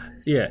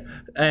 Yeah.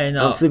 And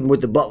I'm sleeping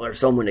with the butler,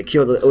 someone to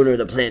kill the owner of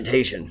the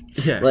plantation.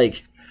 Yeah.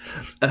 Like,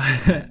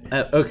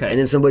 okay. And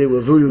then somebody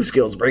with voodoo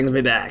skills brings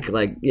me back.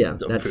 Like,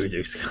 that's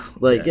voodoo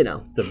skills. Like,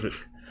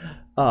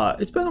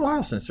 it's been a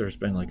while since there's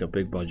been like a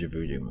big budget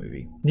voodoo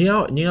movie.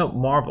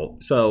 Marvel.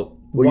 So.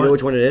 Well, you know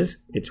which one it is?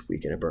 It's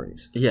Weekend at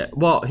Bernie's. Yeah.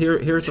 Well,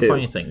 here's the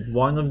funny thing.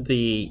 One of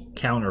the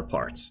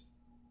counterparts,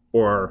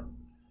 or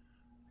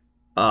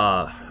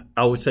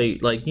I would say,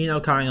 like,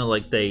 kind of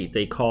like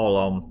they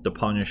call the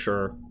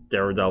Punisher,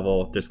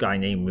 Daredevil, this guy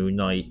named Moon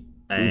Knight,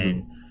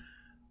 and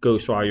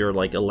Ghost Rider,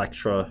 like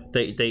Elektra.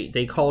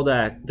 They call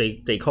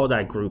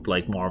that group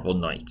like Marvel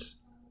Knights,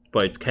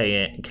 but it's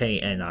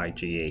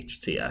KNIGHTS,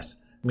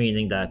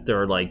 meaning that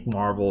they're like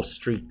Marvel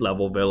street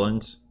level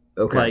villains.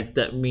 Okay. Like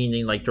that,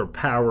 meaning like their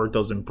power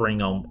doesn't bring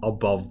them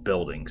above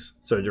buildings,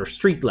 so they're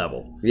street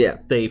level. Yeah,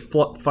 they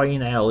fight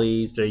in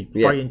alleys, they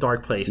fight in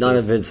dark places. Not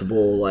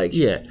invincible, like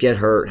get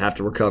hurt, have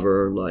to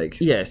recover, like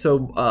So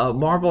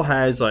Marvel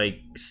has like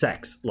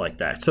sects like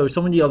that. So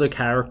some of the other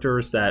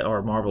characters that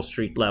are Marvel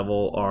street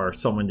level are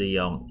some of the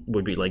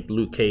would be like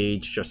Luke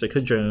Cage,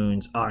 Jessica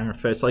Jones, Iron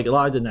Fist, like a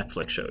lot of the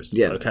Netflix shows.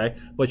 Yeah, okay,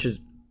 which is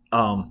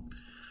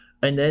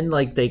and then,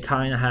 like, they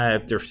kind of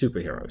have their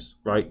superheroes,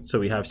 right? So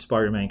we have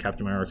Spider-Man,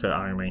 Captain America,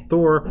 Iron Man,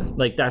 Thor.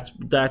 Like, that's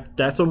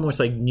almost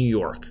like New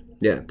York.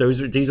 Yeah.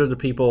 These are the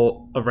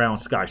people around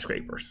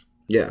skyscrapers.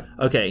 Yeah.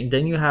 Okay,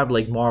 then you have,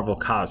 like, Marvel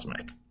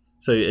Cosmic.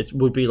 So it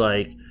would be,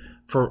 like,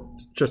 for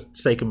just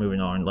sake of moving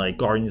on, like,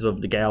 Guardians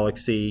of the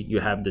Galaxy.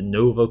 You have the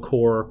Nova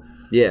Corps.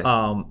 Yeah.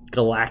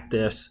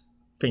 Galactus,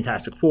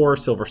 Fantastic Four,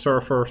 Silver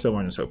Surfer, so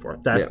on and so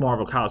forth. That's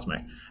Marvel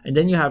Cosmic. And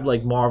then you have,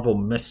 like, Marvel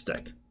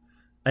Mystic.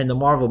 And the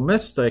Marvel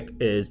Mystic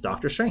is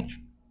Doctor Strange.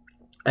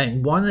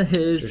 And one of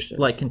his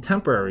like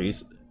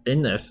contemporaries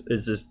in this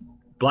is this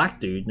black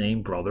dude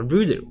named Brother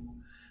Voodoo,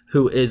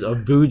 who is a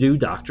voodoo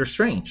Doctor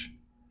Strange.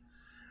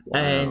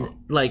 Wow. And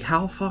like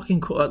how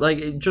fucking cool,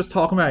 like just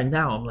talking about it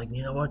now, I'm like,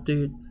 you know what,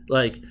 dude?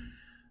 Like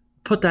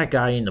put that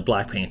guy in the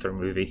Black Panther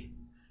movie.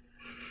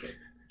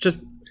 Just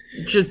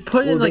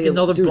put in like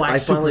another black superhero. I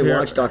finally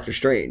watched Doctor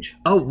Strange.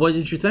 Oh, what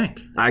did you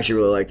think? I actually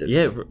really liked it.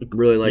 Yeah,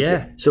 really liked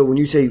it. So when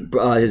you say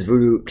his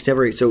voodoo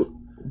contemporary, so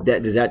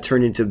does that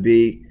turn into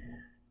be?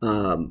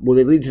 Well,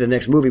 they lead to the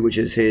next movie, which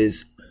is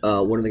his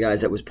one of the guys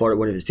that was part of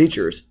one of his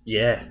teachers.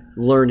 Yeah,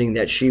 learning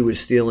that she was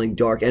stealing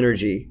dark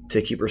energy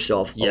to keep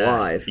herself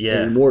alive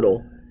and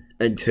immortal.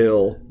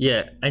 Until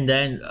and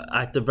then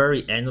at the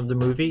very end of the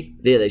movie,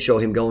 they show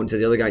him going to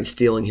the other guy and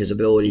stealing his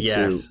ability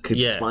to keep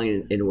his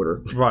spine in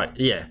order. Right.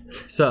 Yeah.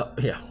 So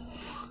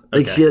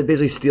Like, Okay. he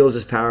basically steals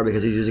his power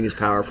because he's using his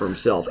power for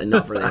himself and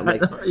not for them.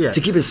 Like, Yeah. to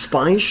keep his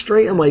spine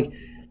straight, I'm like,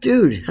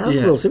 dude, have a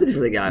little sympathy for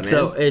the guy, man.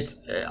 So it's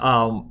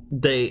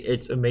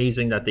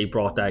amazing that they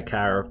brought that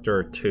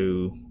character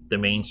to the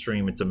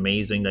mainstream. It's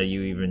amazing that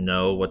you even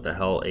know what the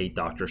hell a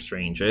Doctor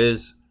Strange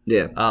is.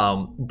 Yeah.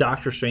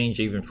 Doctor Strange,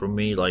 even for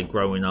me, like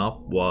growing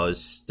up, was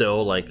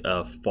still like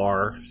a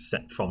far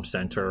from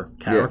center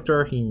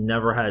character. He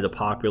never had a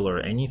popular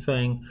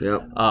anything. Yeah.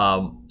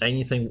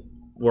 Anything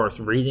worth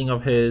reading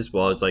of his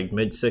was like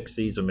mid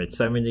 60s or mid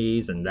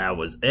 70s, and that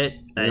was it.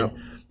 And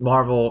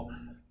Marvel,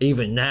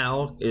 even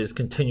now, is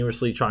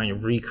continuously trying to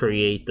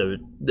recreate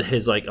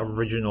his like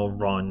original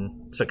run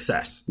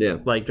success. Yeah.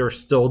 Like they're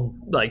still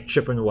like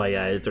chipping away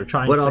at it. They're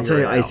trying. But to I'll tell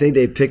you, figure it I out. think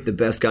they picked the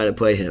best guy to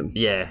play him.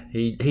 Yeah,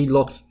 he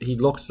looks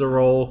the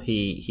role.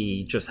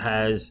 He just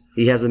has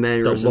He has the the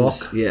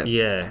mannerisms. look.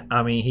 Yeah.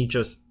 I mean, he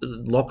just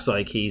looks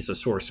like he's a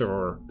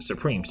sorcerer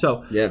supreme.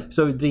 So Yeah.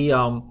 So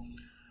the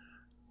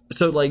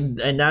so like,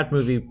 and that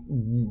movie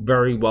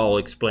very well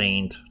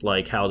explained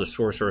like how the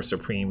sorcerer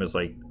supreme is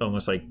like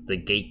almost like the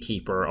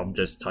gatekeeper of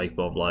this type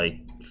of like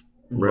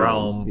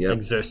realm Yep.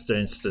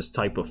 existence, this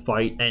type of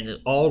fight, and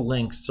it all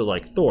links to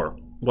like Thor,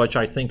 which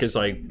I think is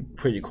like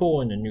pretty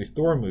cool in the new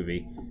Thor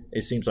movie.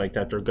 It seems like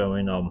that they're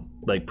going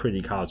like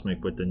pretty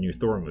cosmic with the new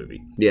Thor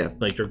movie. Yeah.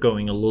 Like they're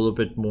going a little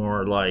bit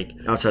more like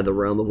Outside the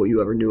realm of what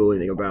you ever knew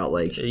anything about.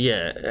 Like,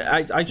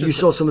 I just you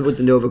saw some of it with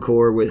the Nova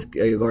Corps, with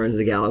Guardians of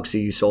the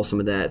Galaxy. You saw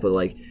some of that. But,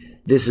 like,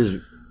 this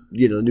is,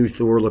 the new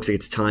Thor looks like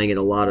it's tying in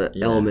a lot of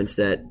elements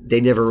that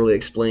they never really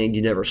explained.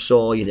 You never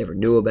saw. You never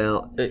knew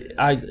about.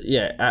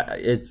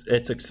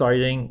 It's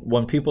exciting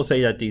when people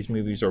say that these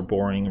movies are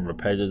boring and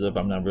repetitive.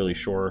 I'm not really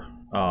sure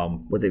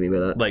What they mean by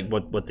that? like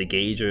what the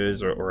gauge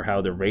is or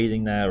how they're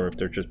rating that, or if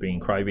they're just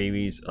being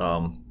crybabies.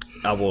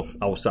 I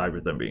will side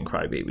with them being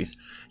crybabies.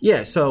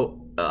 Yeah.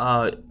 So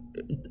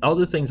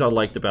other things I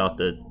liked about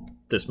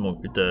this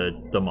movie,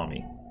 the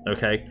Mummy.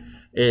 Okay.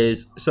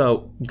 Is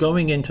so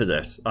going into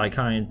this, I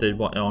kind of did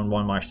on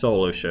one of my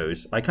solo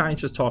shows. I kind of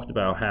just talked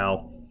about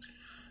how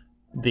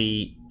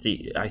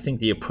I think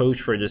the approach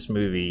for this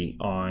movie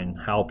on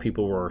how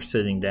people were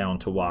sitting down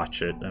to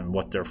watch it and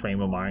what their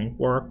frame of mind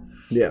were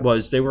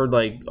was they were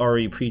like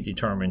already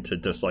predetermined to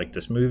dislike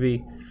this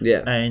movie.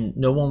 Yeah. And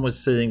no one was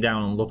sitting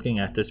down and looking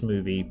at this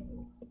movie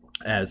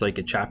as like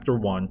a chapter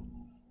one.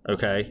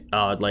 Okay,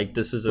 like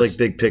this is a Like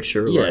big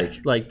picture.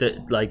 like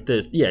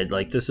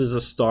this is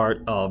a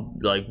start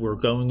of like we're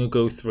going to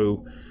go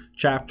through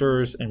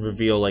chapters and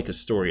reveal like a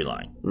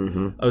storyline.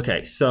 Mm-hmm.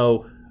 Okay,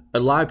 so a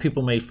lot of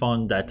people made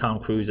fun that Tom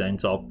Cruise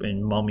ends up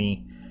in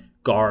mummy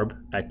garb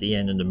at the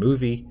end of the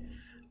movie.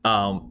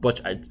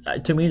 But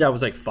to me that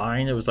was like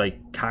fine. It was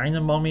like kind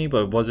of mummy,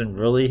 but it wasn't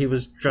really. He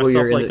was dressed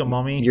up like a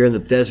mummy. You're in the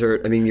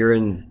desert. I mean, you're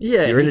in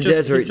the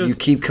desert. You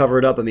keep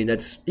covered up. I mean,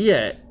 that's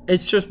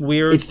it's just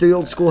weird. It's the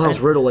old schoolhouse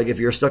riddle. Like, if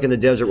you're stuck in the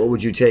desert, what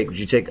would you take? Would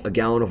you take a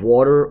gallon of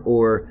water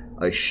or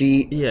a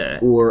sheet? Yeah.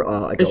 Or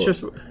It's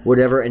just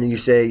whatever. And then you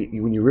say,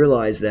 when you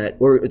realize that,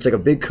 or it's like a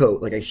big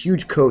coat, like a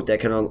huge coat that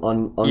can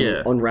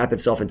unwrap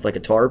itself into like a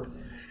tarp.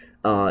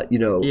 A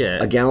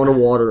gallon of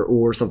water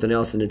or something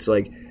else, and it's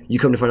like you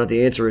come to find out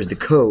the answer is the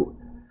coat,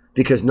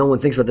 because no one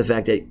thinks about the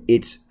fact that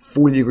it's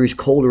 40 degrees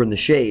colder in the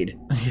shade.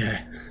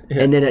 Yeah.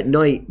 And then at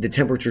night the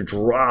temperature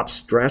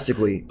drops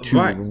drastically to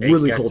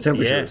really cold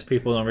temperatures. Yeah,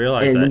 people don't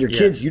realize and that. when you're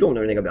kids, you don't know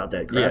anything about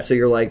that crap. Yeah. So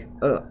you're like,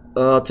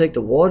 I'll take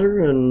the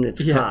water and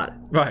it's hot.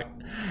 Right.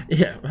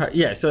 Yeah. Right.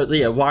 Yeah. So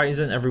why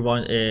isn't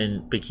everyone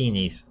in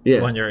bikinis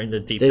when they're in the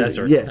deep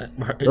desert? Yeah.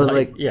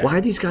 Like, why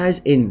are these guys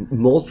in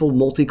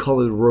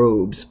multicolored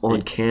robes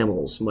on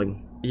camels? I'm like,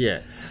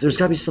 there's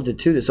got to be something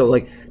to this. So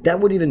like that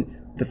would even.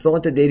 The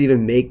thought that they'd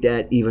even make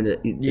that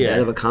out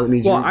of a comic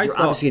means you're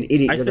obviously an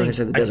idiot. You don't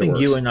understand the desert I think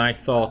works. you and I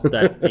thought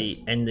that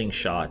the ending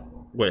shot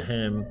with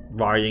him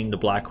riding the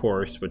black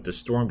horse with the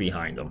storm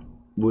behind him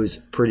was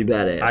pretty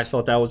badass. I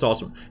thought that was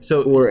awesome.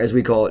 So, or as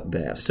we call it,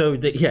 bass. So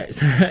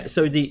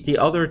the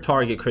other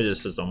target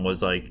criticism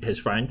was like his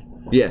friend.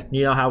 Yeah.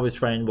 You know how his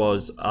friend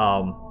was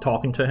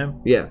talking to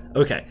him? Yeah.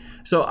 Okay.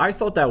 So I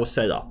thought that was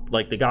set up.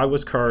 Like the guy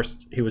was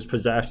cursed. He was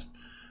possessed.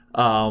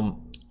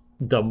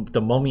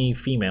 The mummy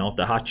female,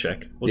 the hot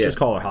chick, we'll just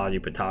call her Hottie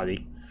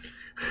Patati.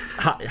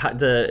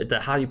 The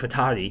Hottie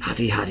Patati.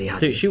 Hottie.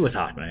 Dude, she was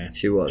hot, man.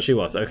 She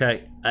was,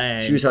 okay.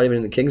 And she was hot even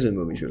in the Kingsman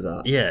movie. She was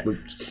hot. Yeah.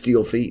 With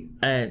steel feet.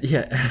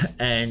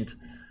 And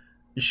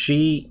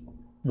she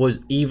was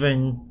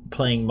even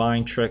playing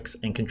mind tricks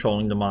and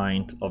controlling the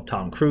mind of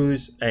Tom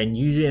Cruise, and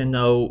you didn't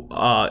know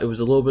it was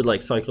a little bit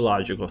like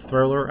psychological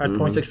thriller at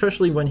points,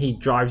 especially when he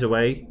drives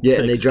away. Yeah,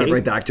 and they drive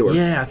right back to her.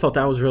 Yeah, I thought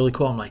that was really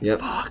cool. I'm like,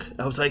 fuck.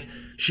 I was like,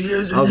 she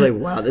is. I was like,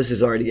 wow, this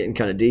is already getting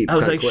kind of deep. I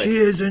was like, quick. She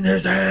is in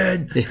his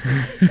head. He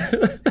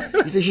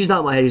said, she's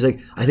not in my head. He's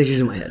like, I think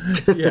she's in my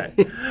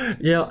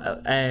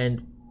head.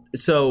 And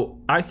so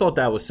I thought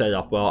that was set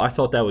up well. I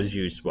thought that was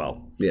used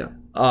well. Yeah.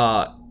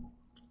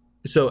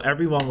 So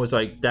everyone was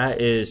like,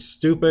 that is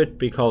stupid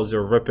because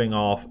they're ripping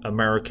off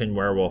American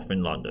Werewolf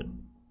in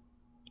London.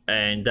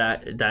 And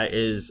that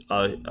is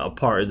a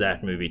part of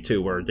that movie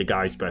too, where the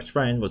guy's best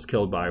friend was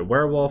killed by a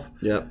werewolf.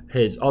 Yep.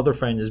 His other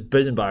friend is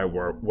bitten by a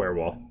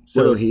werewolf.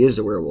 So no, he is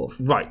the werewolf.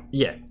 Right.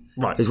 Yeah.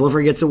 Right. His one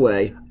friend gets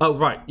away. Oh,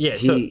 right. Yeah.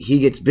 He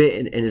gets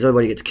bitten, and his other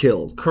buddy gets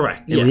killed.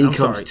 Correct. And yeah. when he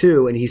comes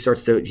to, and he's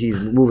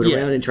moving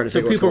around and trying to. So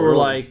figure people what's were going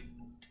like,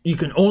 "You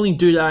can only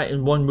do that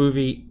in one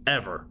movie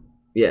ever."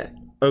 Yeah.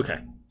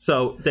 Okay.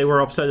 So they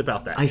were upset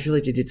about that. I feel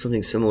like they did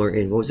something similar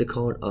in what was it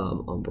called?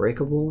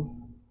 Unbreakable.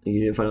 You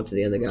didn't find out to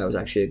the end the guy was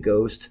actually a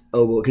ghost.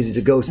 Oh, well, because he's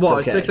a ghost. Well,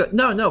 it's okay.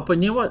 no,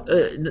 but you know what?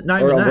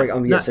 Not even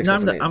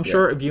that. I'm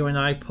sure if you and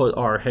I put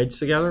our heads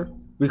together,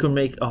 we could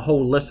make a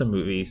whole list of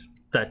movies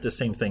that the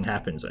same thing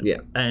happens in.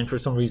 Yeah. And for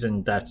some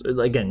reason, that's,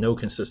 again, no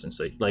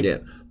consistency. Like,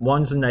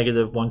 one's a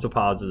negative, one's a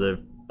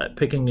positive,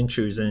 picking and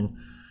choosing,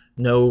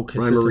 no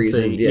consistency.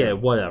 Reason, yeah,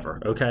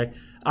 whatever, okay?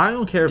 I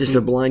don't care just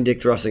a blind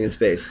dick thrusting in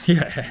space.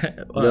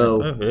 Yeah.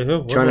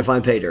 No, trying to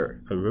find pay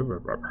dirt.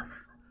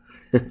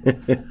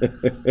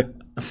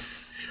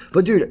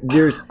 But dude,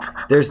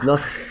 there's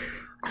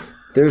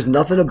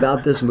nothing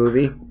about this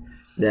movie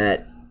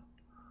that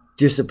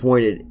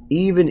disappointed,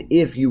 even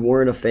if you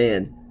weren't a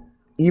fan.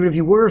 Even if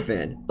you were a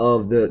fan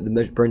of the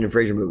Brendan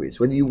Fraser movies,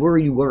 whether you were or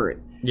you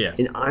weren't. Yeah.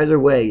 In either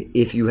way,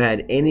 if you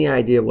had any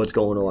idea what's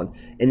going on,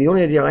 and the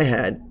only idea I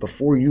had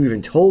before you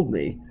even told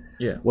me,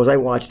 was I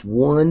watched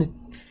one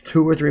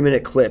 2 or 3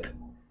 minute clip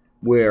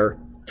where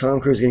Tom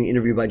Cruise is getting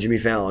interviewed by Jimmy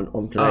Fallon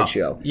on the Tonight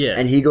Show. Yeah.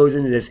 And he goes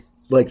into this,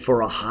 like,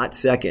 for a hot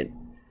second,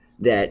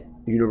 that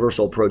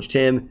Universal approached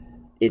him.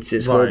 It's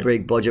this whole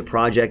big budget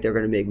project. They're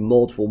going to make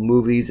multiple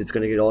movies. It's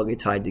going to all get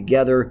tied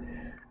together.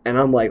 And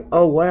I'm like,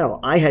 oh, wow,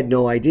 I had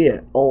no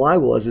idea. All I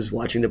was is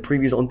watching the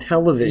previews on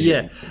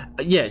television.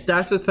 Yeah,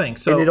 that's the thing.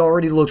 So, and it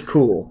already looked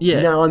cool. Yeah.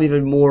 Now I'm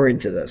even more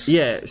into this.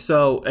 Yeah,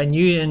 so, and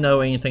you didn't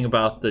know anything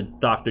about the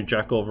Dr.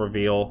 Jekyll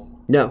reveal?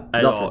 No,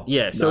 at nothing. all.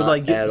 Yeah, so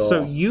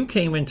all. You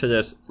came into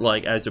this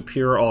like as a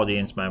pure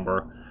audience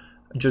member,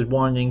 just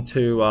wanting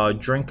to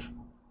drink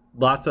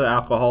lots of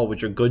alcohol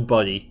with your good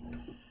buddy,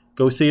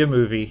 go see a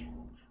movie,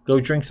 go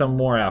drink some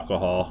more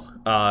alcohol,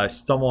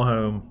 stumble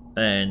home,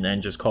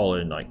 and just call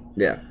it a night.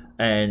 Yeah.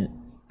 And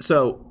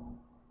so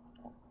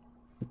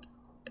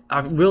I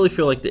really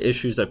feel like the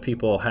issues that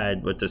people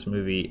had with this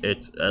movie,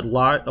 it's a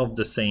lot of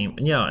the same.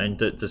 Yeah, and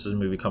this is a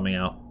movie coming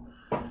out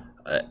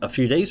a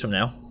few days from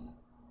now.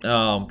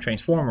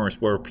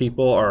 Transformers, where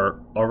people are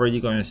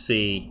already going to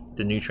see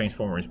the new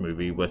Transformers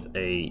movie with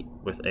a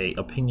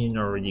opinion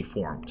already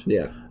formed.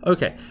 Yeah.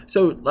 Okay.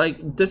 So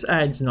like this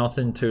adds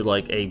nothing to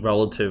like a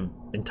relative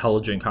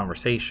intelligent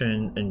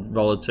conversation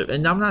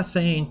and I'm not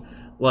saying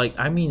like,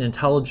 I mean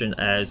intelligent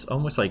as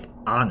almost like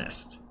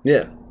honest.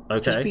 Yeah.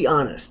 Okay. Just be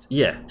honest.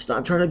 Yeah.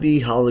 Stop trying to be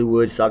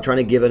Hollywood. Stop trying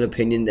to give an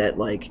opinion that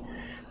like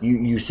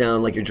you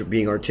sound like you're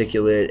being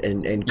articulate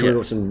and coming up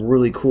with some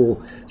really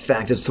cool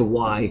facts as to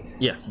why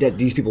that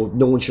these people,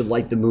 no one should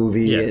like the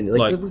movie. Yeah. And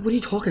like, what are you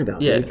talking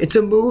about? Yeah. Dude? It's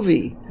a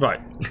movie. Right.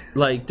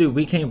 Like, dude,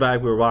 we came back,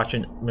 we were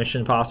watching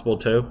Mission Impossible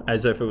 2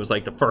 as if it was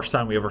like the first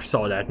time we ever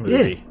saw that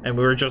movie. Yeah. And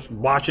we were just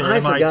watching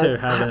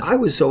MI2. I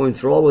was so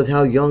enthralled with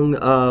how young,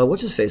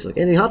 what's his face? Like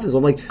Anthony Hopkins.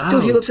 I'm like,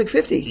 dude, he looks like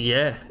 50.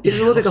 Yeah. He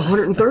doesn't look like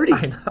 130.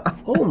 I know.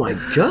 Oh my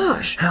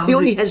gosh. He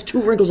only has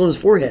 2 wrinkles on his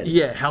forehead.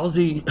 Yeah, how's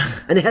he?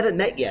 And they haven't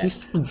met yet.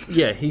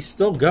 He's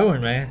still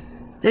going, man.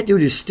 That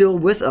dude is still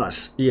with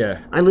us.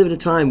 Yeah. I live in a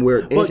time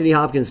where Anthony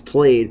Hopkins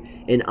played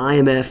an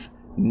IMF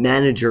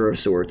manager of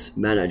sorts,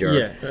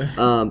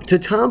 to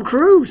Tom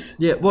Cruise.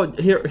 Yeah, well,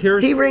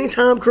 here's... He rang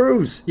Tom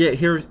Cruise. Yeah,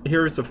 here's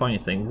the funny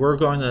thing. We're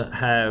going to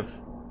have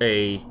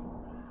a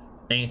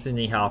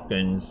Anthony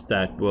Hopkins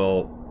that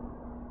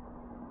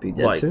will... Be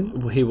dead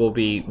soon? He will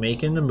be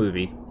making the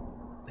movie,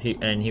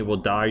 he will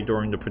die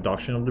during the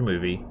production of the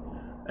movie,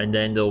 and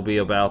then there'll be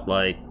about,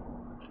 like,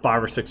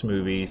 5 or 6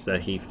 movies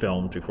that he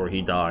filmed before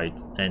he died,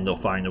 and they'll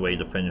find a way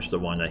to finish the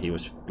one that he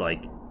was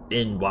like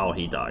in while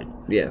he died.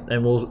 Yeah.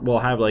 And we'll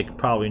have like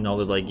probably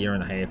another like year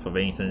and a half of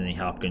Anthony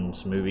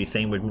Hopkins movies.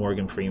 Same with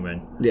Morgan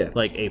Freeman. Yeah.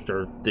 Like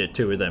after the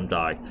 2 of them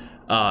die.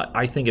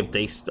 I think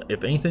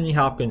if Anthony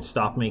Hopkins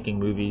stopped making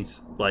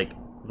movies like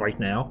right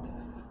now,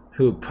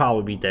 he would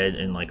probably be dead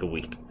in like a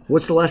week.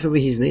 What's the last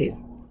movie he's made?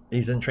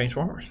 He's in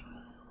Transformers.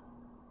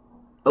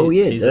 Oh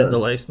yeah, he's in The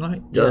Last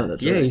Night. Duh,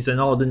 that's right. He's in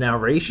all the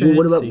narration.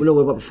 Well, what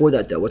about before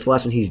that though? What's the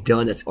last one he's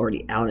done that's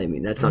already out? I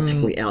mean, that's not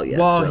technically out yet.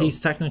 Well, he's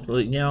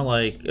technically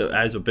like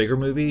as a bigger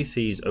movies,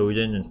 he's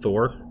Odin and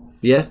Thor.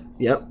 Yeah.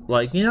 Yep.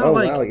 Like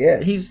wow,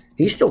 yeah. He's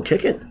still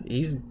kicking.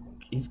 He's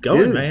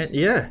going, dude. Man.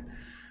 Yeah.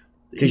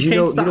 Because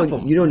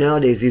you know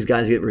nowadays these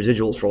guys get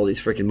residuals for all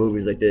these freaking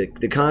movies. Like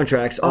the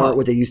contracts aren't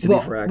what they used to be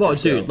for actors. Well,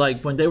 dude,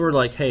 like when they were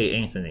like, "Hey,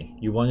 Anthony,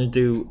 you want to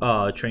do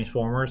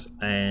Transformers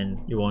and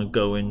you want to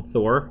go in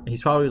Thor?"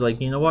 He's probably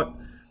like, "You know what?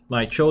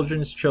 My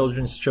children's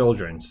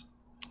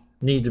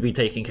need to be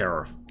taken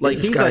care of." Like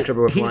he's like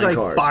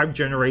cars. 5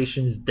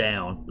 generations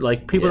down.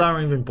 Like people that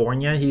aren't even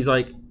born yet. He's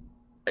like,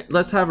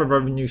 "Let's have a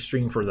revenue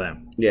stream for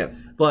them." Yeah.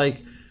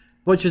 Like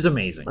which is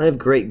amazing. I have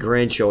great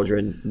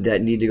grandchildren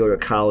that need to go to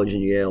college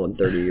in Yale in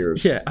 30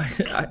 years. Yeah,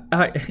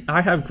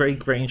 I have great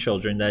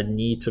grandchildren that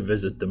need to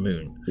visit the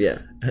moon. Yeah.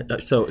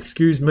 So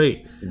excuse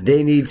me.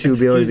 They need to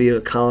be able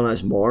to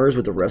colonize Mars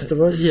with the rest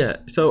of us. Yeah.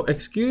 So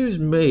excuse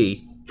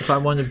me if I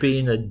want to be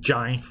in a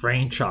giant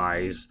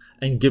franchise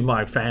and give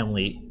my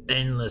family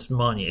endless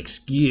money.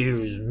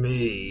 Excuse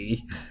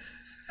me.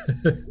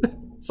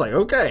 It's like,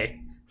 okay.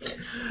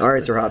 All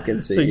right, Sir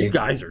Hopkins. So you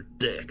guys are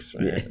dicks,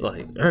 right? Yeah.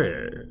 Like,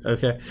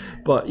 okay.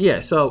 But yeah,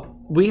 so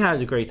we had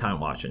a great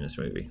time watching this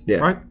movie. Yeah,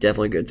 right?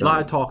 definitely a good A lot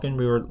time. of talking.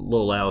 We were a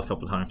little loud a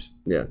couple of times.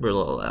 Yeah. We were a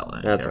little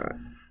loud. That's all right.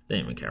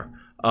 Didn't even care.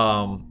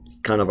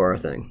 Kind of our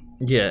thing.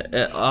 Yeah.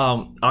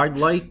 I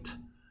liked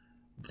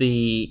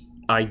the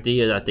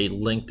idea that they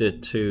linked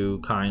it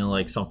to kind of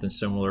like something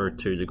similar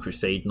to the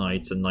Crusade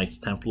Knights and Knights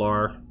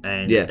Templar,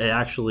 and it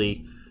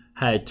actually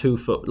had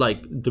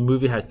the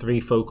movie had 3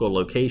 focal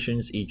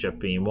locations, Egypt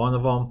being one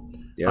of them,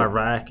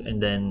 Iraq,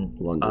 and then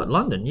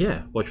London,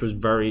 which was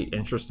very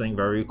interesting,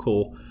 very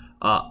cool.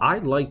 I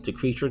liked the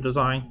creature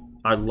design.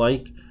 I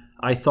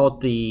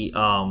thought the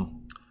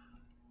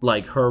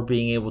like her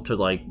being able to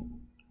like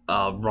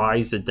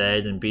rise the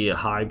dead and be a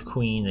hive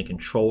queen and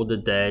control the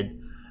dead.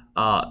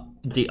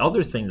 The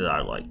other thing that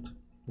I liked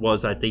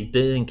was that they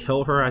didn't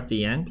kill her at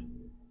the end.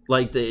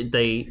 Like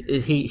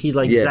he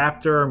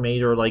zapped her,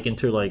 made her like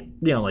into like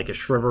like a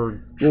shriveled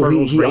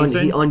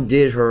raisin. He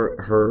undid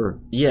her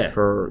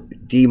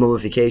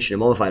demummification and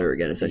mummified her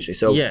again, essentially.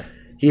 So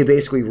he had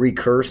basically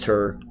recursed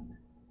her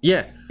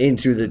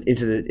into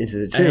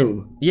the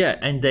tomb.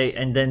 And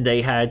then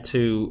they had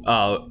to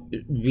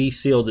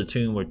reseal the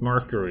tomb with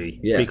mercury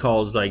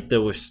because like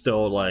there was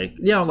still like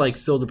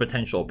still the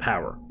potential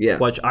power.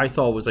 Which I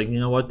thought was like,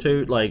 you know what,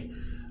 too, like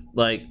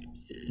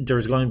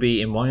there's going to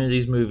be in one of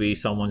these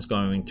movies someone's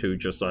going to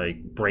just like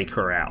break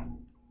her out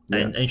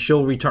and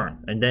she'll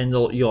return, and then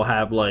you'll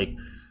have like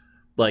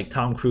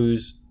Tom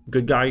Cruise,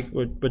 good guy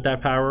with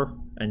that power,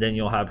 and then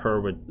you'll have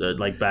her with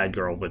like bad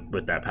girl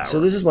with that power.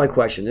 So this is my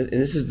question,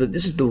 and this is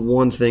the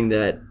one thing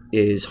that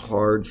is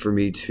hard for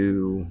me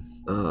to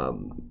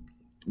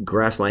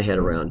grasp my head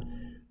around.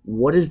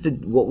 What was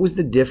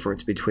the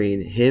difference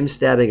between him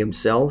stabbing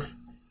himself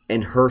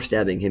and her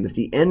stabbing him? If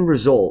the end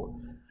result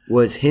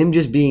was him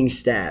just being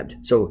stabbed,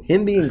 so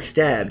him being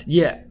stabbed,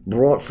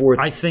 brought forth.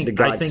 I think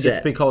it's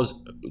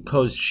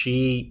because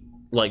she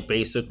like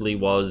basically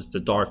was the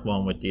Dark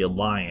One with the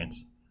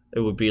Alliance.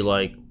 It would be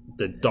like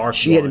the Dark.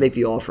 She had to make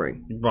the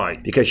offering,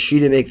 right? Because she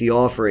didn't make the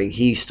offering,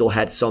 he still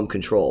had some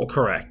control.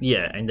 Correct.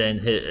 Yeah, and then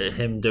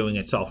him doing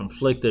it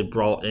self-inflicted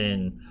brought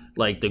in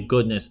like the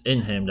goodness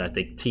in him that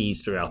they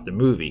teased throughout the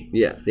movie.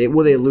 Yeah, they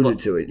alluded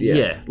to it.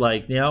 Yeah,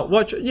 like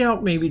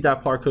maybe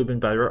that part could have been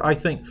better. I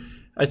think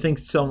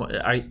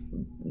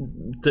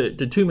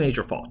the 2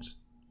 major faults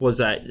was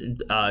that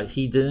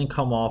he didn't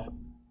come off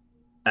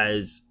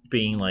as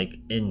being like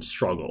in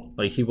struggle.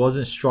 Like he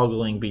wasn't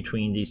struggling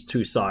between these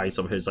 2 sides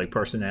of his like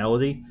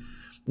personality.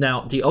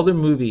 Now the other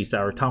movies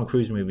that are Tom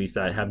Cruise movies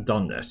that have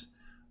done this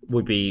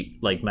would be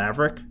like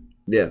Maverick,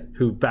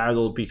 who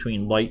battled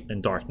between light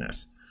and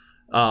darkness.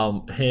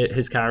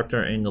 His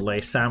character in The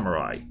Last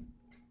Samurai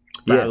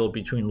battled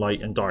between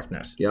light and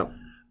darkness.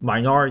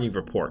 Minority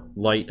Report,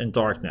 light and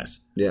darkness.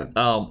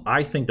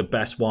 I think the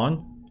best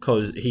one,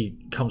 because he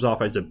comes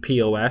off as a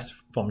POS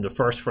from the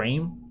first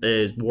frame,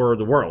 is War of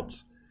the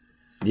Worlds.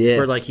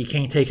 Where like he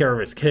can't take care of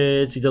his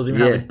kids, he doesn't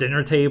even have a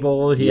dinner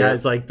table. He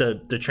has like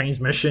the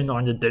transmission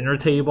on the dinner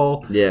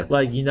table.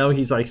 Like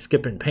he's like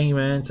skipping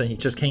payments and he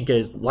just can't get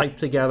his life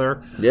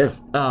together.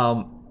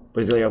 But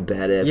he's like a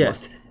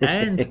badass.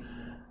 And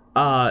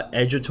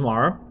Edge of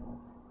Tomorrow,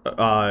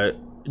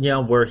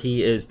 where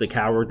he is the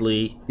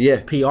cowardly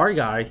PR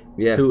guy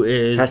who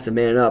has to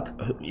man up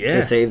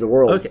to save the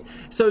world. Okay,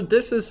 so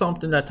this is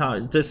something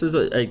this is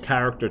a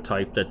character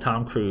type that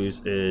Tom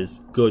Cruise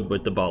is good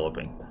with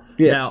developing.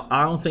 Now,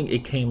 I don't think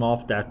it came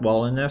off that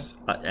well in this.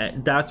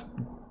 That's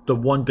the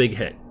one big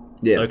hit.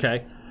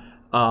 Okay?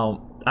 I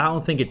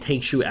don't think it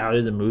takes you out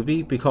of the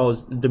movie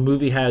because the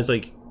movie has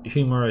like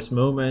humorous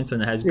moments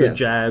and it has good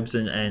jabs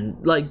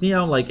and like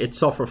like it's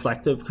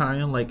self-reflective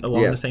kind of like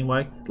along the same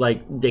way.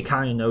 Like they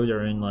kind of know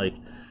they're in like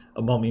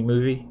a mummy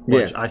movie,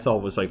 which I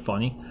thought was like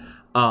funny.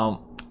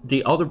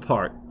 The other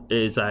part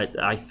is that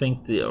I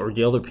think the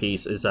other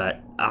piece is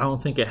that I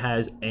don't think it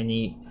has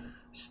any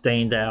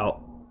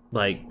standout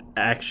like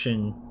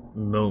action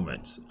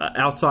moments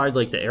outside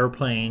like the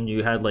airplane.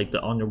 You had like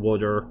the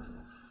underwater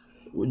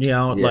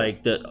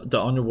like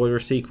the underwater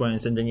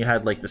sequence, and then you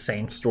had like the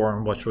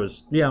sandstorm, which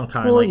was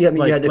kind of you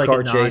had the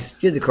car chase.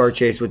 You had the car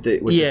chase with the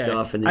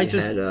stuff, and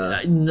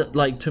then had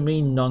like to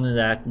me none of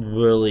that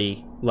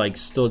really like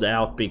stood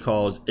out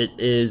because it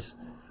is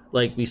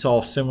like we saw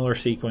a similar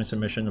sequence in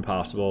Mission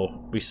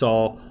Impossible. We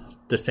saw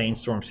the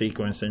sandstorm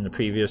sequence in the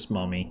previous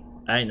Mummy.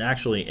 And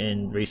actually,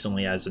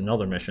 recently as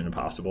another Mission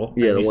Impossible.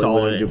 Yeah, we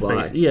saw it in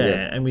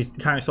Dubai. And we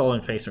kind of saw it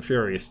in Fast and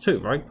Furious too,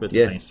 right? With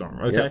the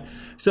sandstorm. Okay,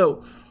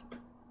 so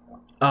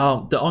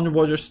the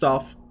underwater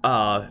stuff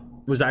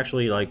was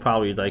actually like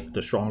probably like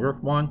the stronger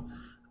one.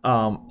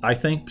 I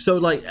think so.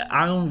 Like,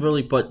 I don't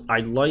really, but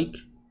I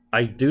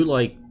do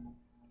like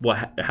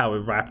how it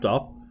wrapped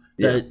up.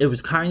 Yeah. That it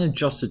was kind of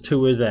just the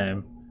two of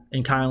them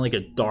in kind of like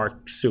a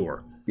dark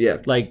sewer. Yeah.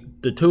 Like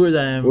the two of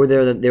them. Or they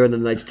were the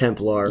Knights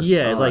Templar.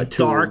 Yeah, like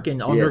dark and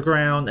yeah.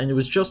 underground, and it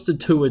was just the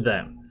two of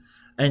them.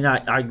 And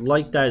I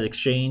like that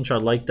exchange. I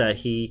like that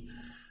he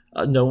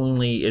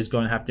knowingly is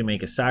going to have to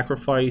make a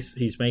sacrifice.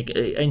 He's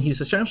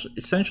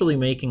essentially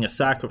making a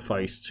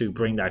sacrifice to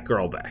bring that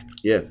girl back.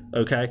 Yeah.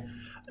 Okay.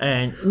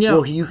 And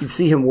well, you can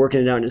see him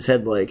working it out in his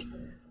head. Like,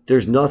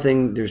 there's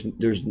nothing.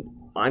 There's.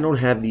 I don't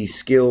have the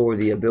skill or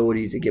the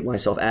ability to get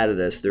myself out of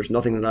this. There's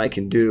nothing that I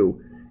can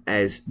do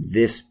as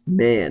this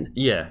man.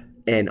 Yeah.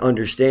 And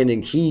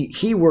understanding,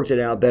 he worked it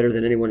out better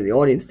than anyone in the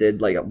audience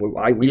did. Like,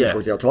 we just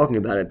worked it out talking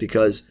about it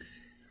because,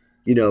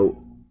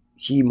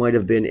 he might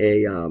have been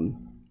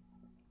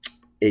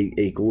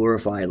a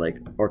glorified like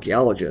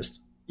archaeologist.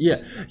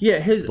 Yeah.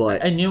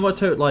 And you know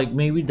what? Like,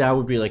 maybe that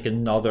would be like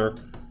another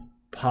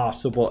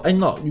possible. And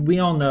look, we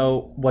all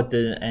know what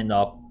didn't end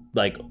up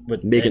like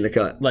with making the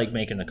cut. Like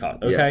making the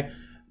cut. Okay. Yeah.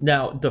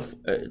 Now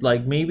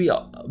like maybe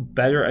a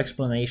better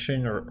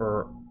explanation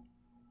or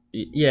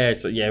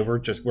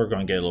we're going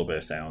to get a little bit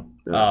of sound.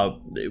 Yeah.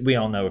 We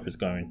all know if it's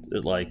going to,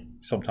 like,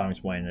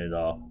 sometimes when it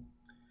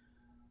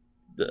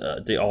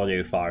the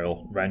audio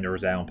file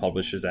renders out and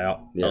publishes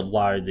out, a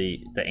lot of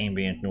the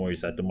ambient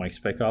noise that the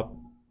mics pick up,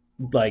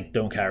 like,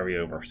 don't carry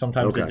over.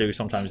 Sometimes they do,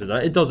 sometimes they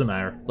don't. It doesn't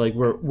matter. Like,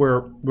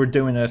 we're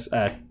doing this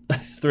at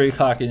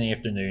 3:00 in the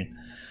afternoon,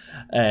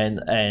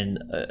 and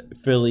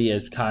Philly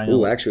is kind of.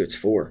 Oh, actually, it's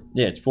 4.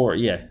 Yeah, it's 4.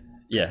 Yeah.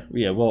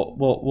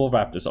 We'll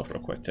wrap this up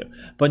real quick too.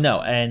 But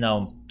no, and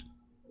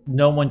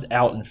no one's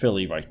out in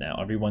Philly right now.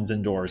 Everyone's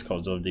indoors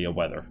because of the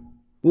weather.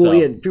 Well,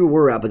 people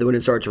were out, but then when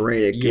it started to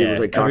rain, it was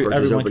like cockroaches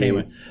everyone opening. came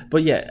in.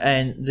 But yeah,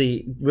 and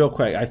real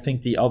quick, I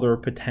think the other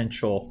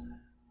potential,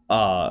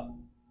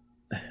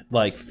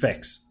 like,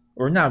 fix,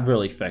 or not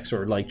really fix,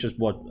 or like just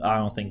what I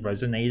don't think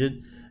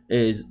resonated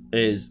is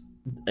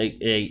a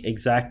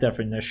exact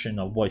definition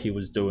of what he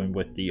was doing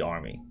with the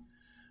army.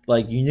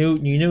 Like, you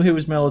knew he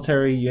was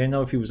military. You didn't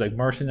know if he was like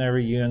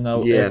mercenary. You didn't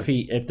know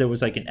if there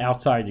was like an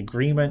outside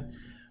agreement.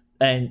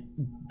 And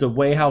the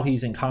way how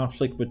he's in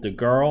conflict with the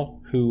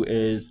girl who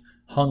is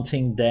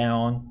hunting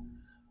down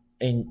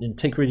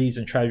antiquities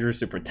and treasures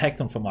to protect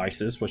them from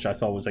ISIS, which I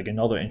thought was like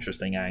another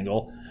interesting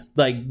angle.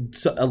 Like,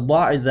 so a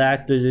lot of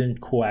that didn't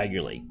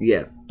coagulate.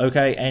 Yeah.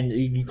 Okay, and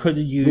you could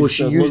have used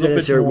she used it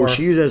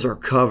as her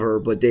cover,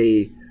 but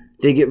they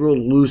get real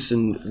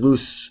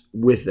loose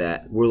with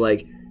that. We're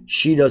like,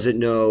 she doesn't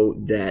know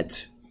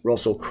that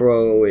Russell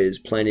Crowe is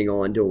planning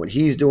on doing what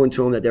he's doing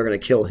to him, that they're going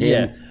to kill him.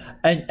 Yeah.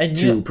 And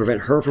to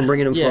prevent her from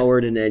bringing him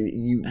forward, and then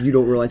you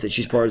don't realize that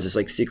she's part of this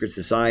like secret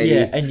society.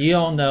 Yeah, and you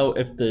don't know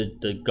if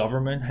the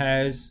government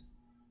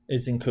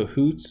is in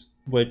cahoots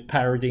with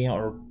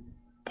Pardiem,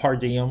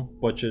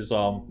 which is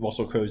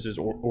Russell Crowe's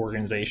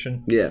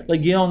organization. Yeah,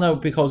 like, you don't know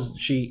because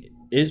she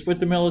is with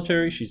the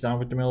military, she's not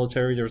with the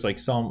military. There's like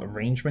some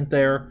arrangement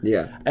there.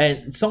 Yeah,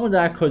 and some of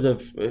that could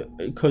have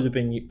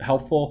been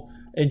helpful.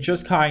 And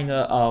just kind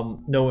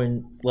of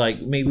knowing,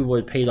 like, maybe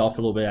would have paid off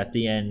a little bit at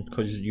the end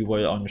because you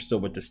would have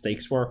understood what the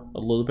stakes were a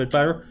little bit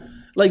better.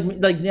 Like,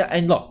 yeah,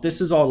 and look, this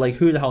is all, like,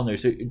 who the hell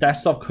knows? That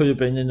stuff could have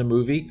been in the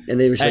movie. And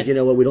they were just like, you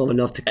know what, we don't have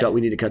enough to cut.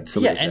 We need to cut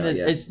some of this out.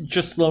 It's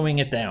just slowing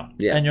it down.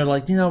 Yeah. And you're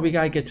like, we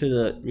got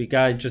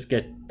to just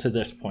get to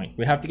this point.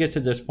 We have to get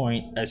to this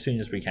point as soon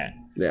as we can.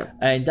 Yeah.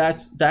 And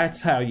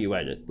that's how you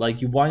edit.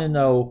 Like, you want to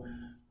know,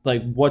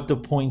 like, what the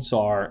points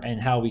are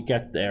and how we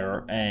get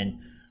there, and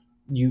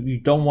you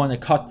don't want to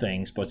cut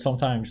things, but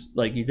sometimes,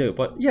 like, you do.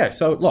 But yeah,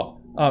 so look,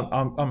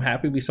 I'm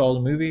happy we saw the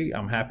movie.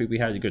 I'm happy we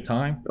had a good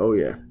time. Oh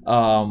yeah.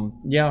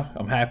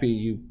 I'm happy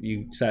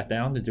you sat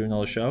down to do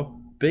another show.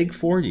 Big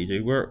 40,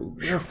 dude. We're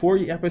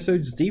 40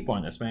 episodes deep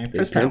on this, man.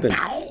 Fist pump.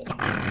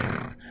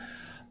 I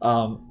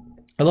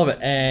love it.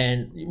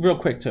 And real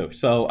quick too.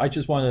 So I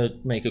just want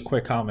to make a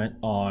quick comment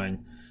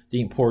on the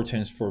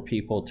importance for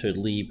people to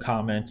leave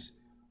comments,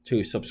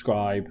 to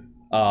subscribe,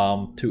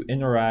 to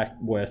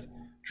interact with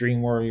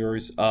Dream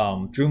Warriors.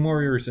 Dream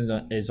Warriors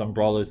is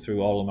umbrellaed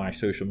through all of my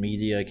social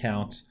media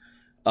accounts.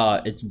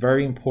 It's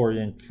very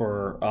important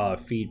for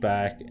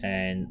feedback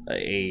and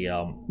a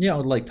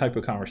like type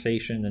of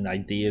conversation and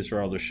ideas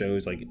for other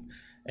shows. Like,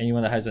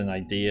 anyone that has an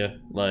idea,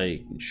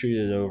 like, shoot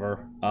it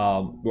over.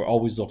 We're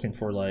always looking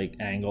for like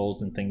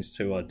angles and things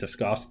to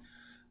discuss.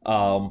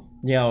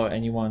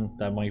 Anyone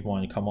that might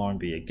want to come on and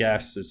be a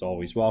guest is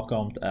always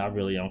welcomed. I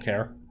really don't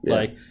care. Yeah.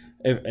 Like,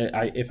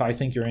 if I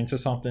think you're into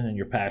something and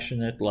you're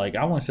passionate, like,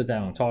 I want to sit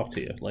down and talk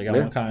to you. Like, I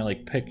want to kind of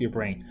like pick your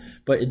brain.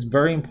 But it's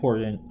very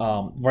important.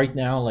 Right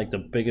now, like, the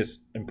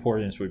biggest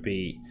importance would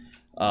be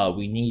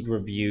we need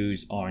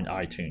reviews on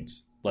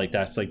iTunes. Like,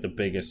 that's like the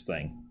biggest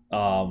thing.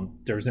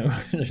 There's no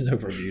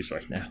reviews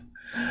right now.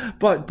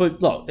 But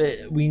look,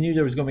 we knew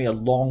there was going to be a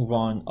long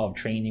run of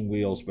training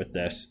wheels with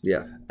this.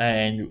 Yeah.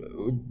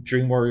 And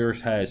Dream Warriors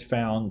has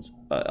found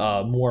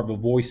more of a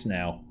voice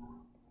now.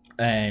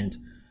 And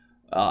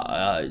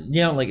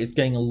like it's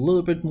getting a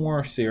little bit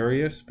more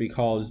serious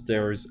because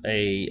there's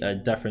a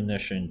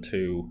definition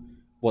to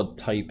what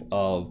type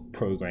of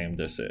program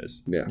this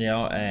is. Yeah.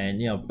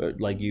 And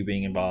like you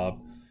being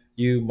involved,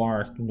 you,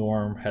 Mark,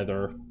 Norm,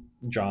 Heather,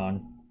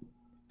 John,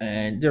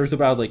 and there's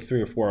about like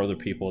 3 or 4 other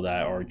people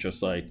that are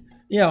just like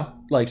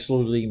like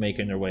slowly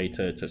making their way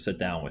to sit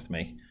down with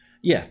me.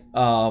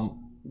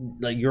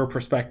 Like your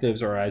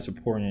perspectives are as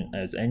important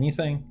as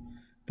anything,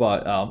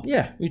 but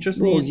we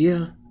just need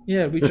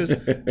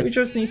we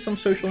just need some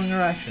social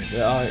interaction.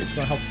 It's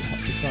gonna help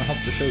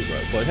the show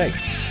grow. But hey,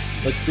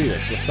 let's do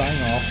this. Let's sign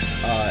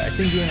off. I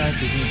think you and I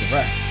just need to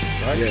rest,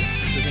 right? Yes.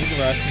 Just need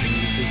to rest and we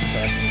need to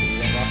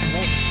rock and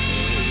roll.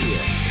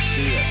 Yeah.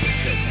 See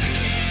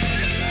you.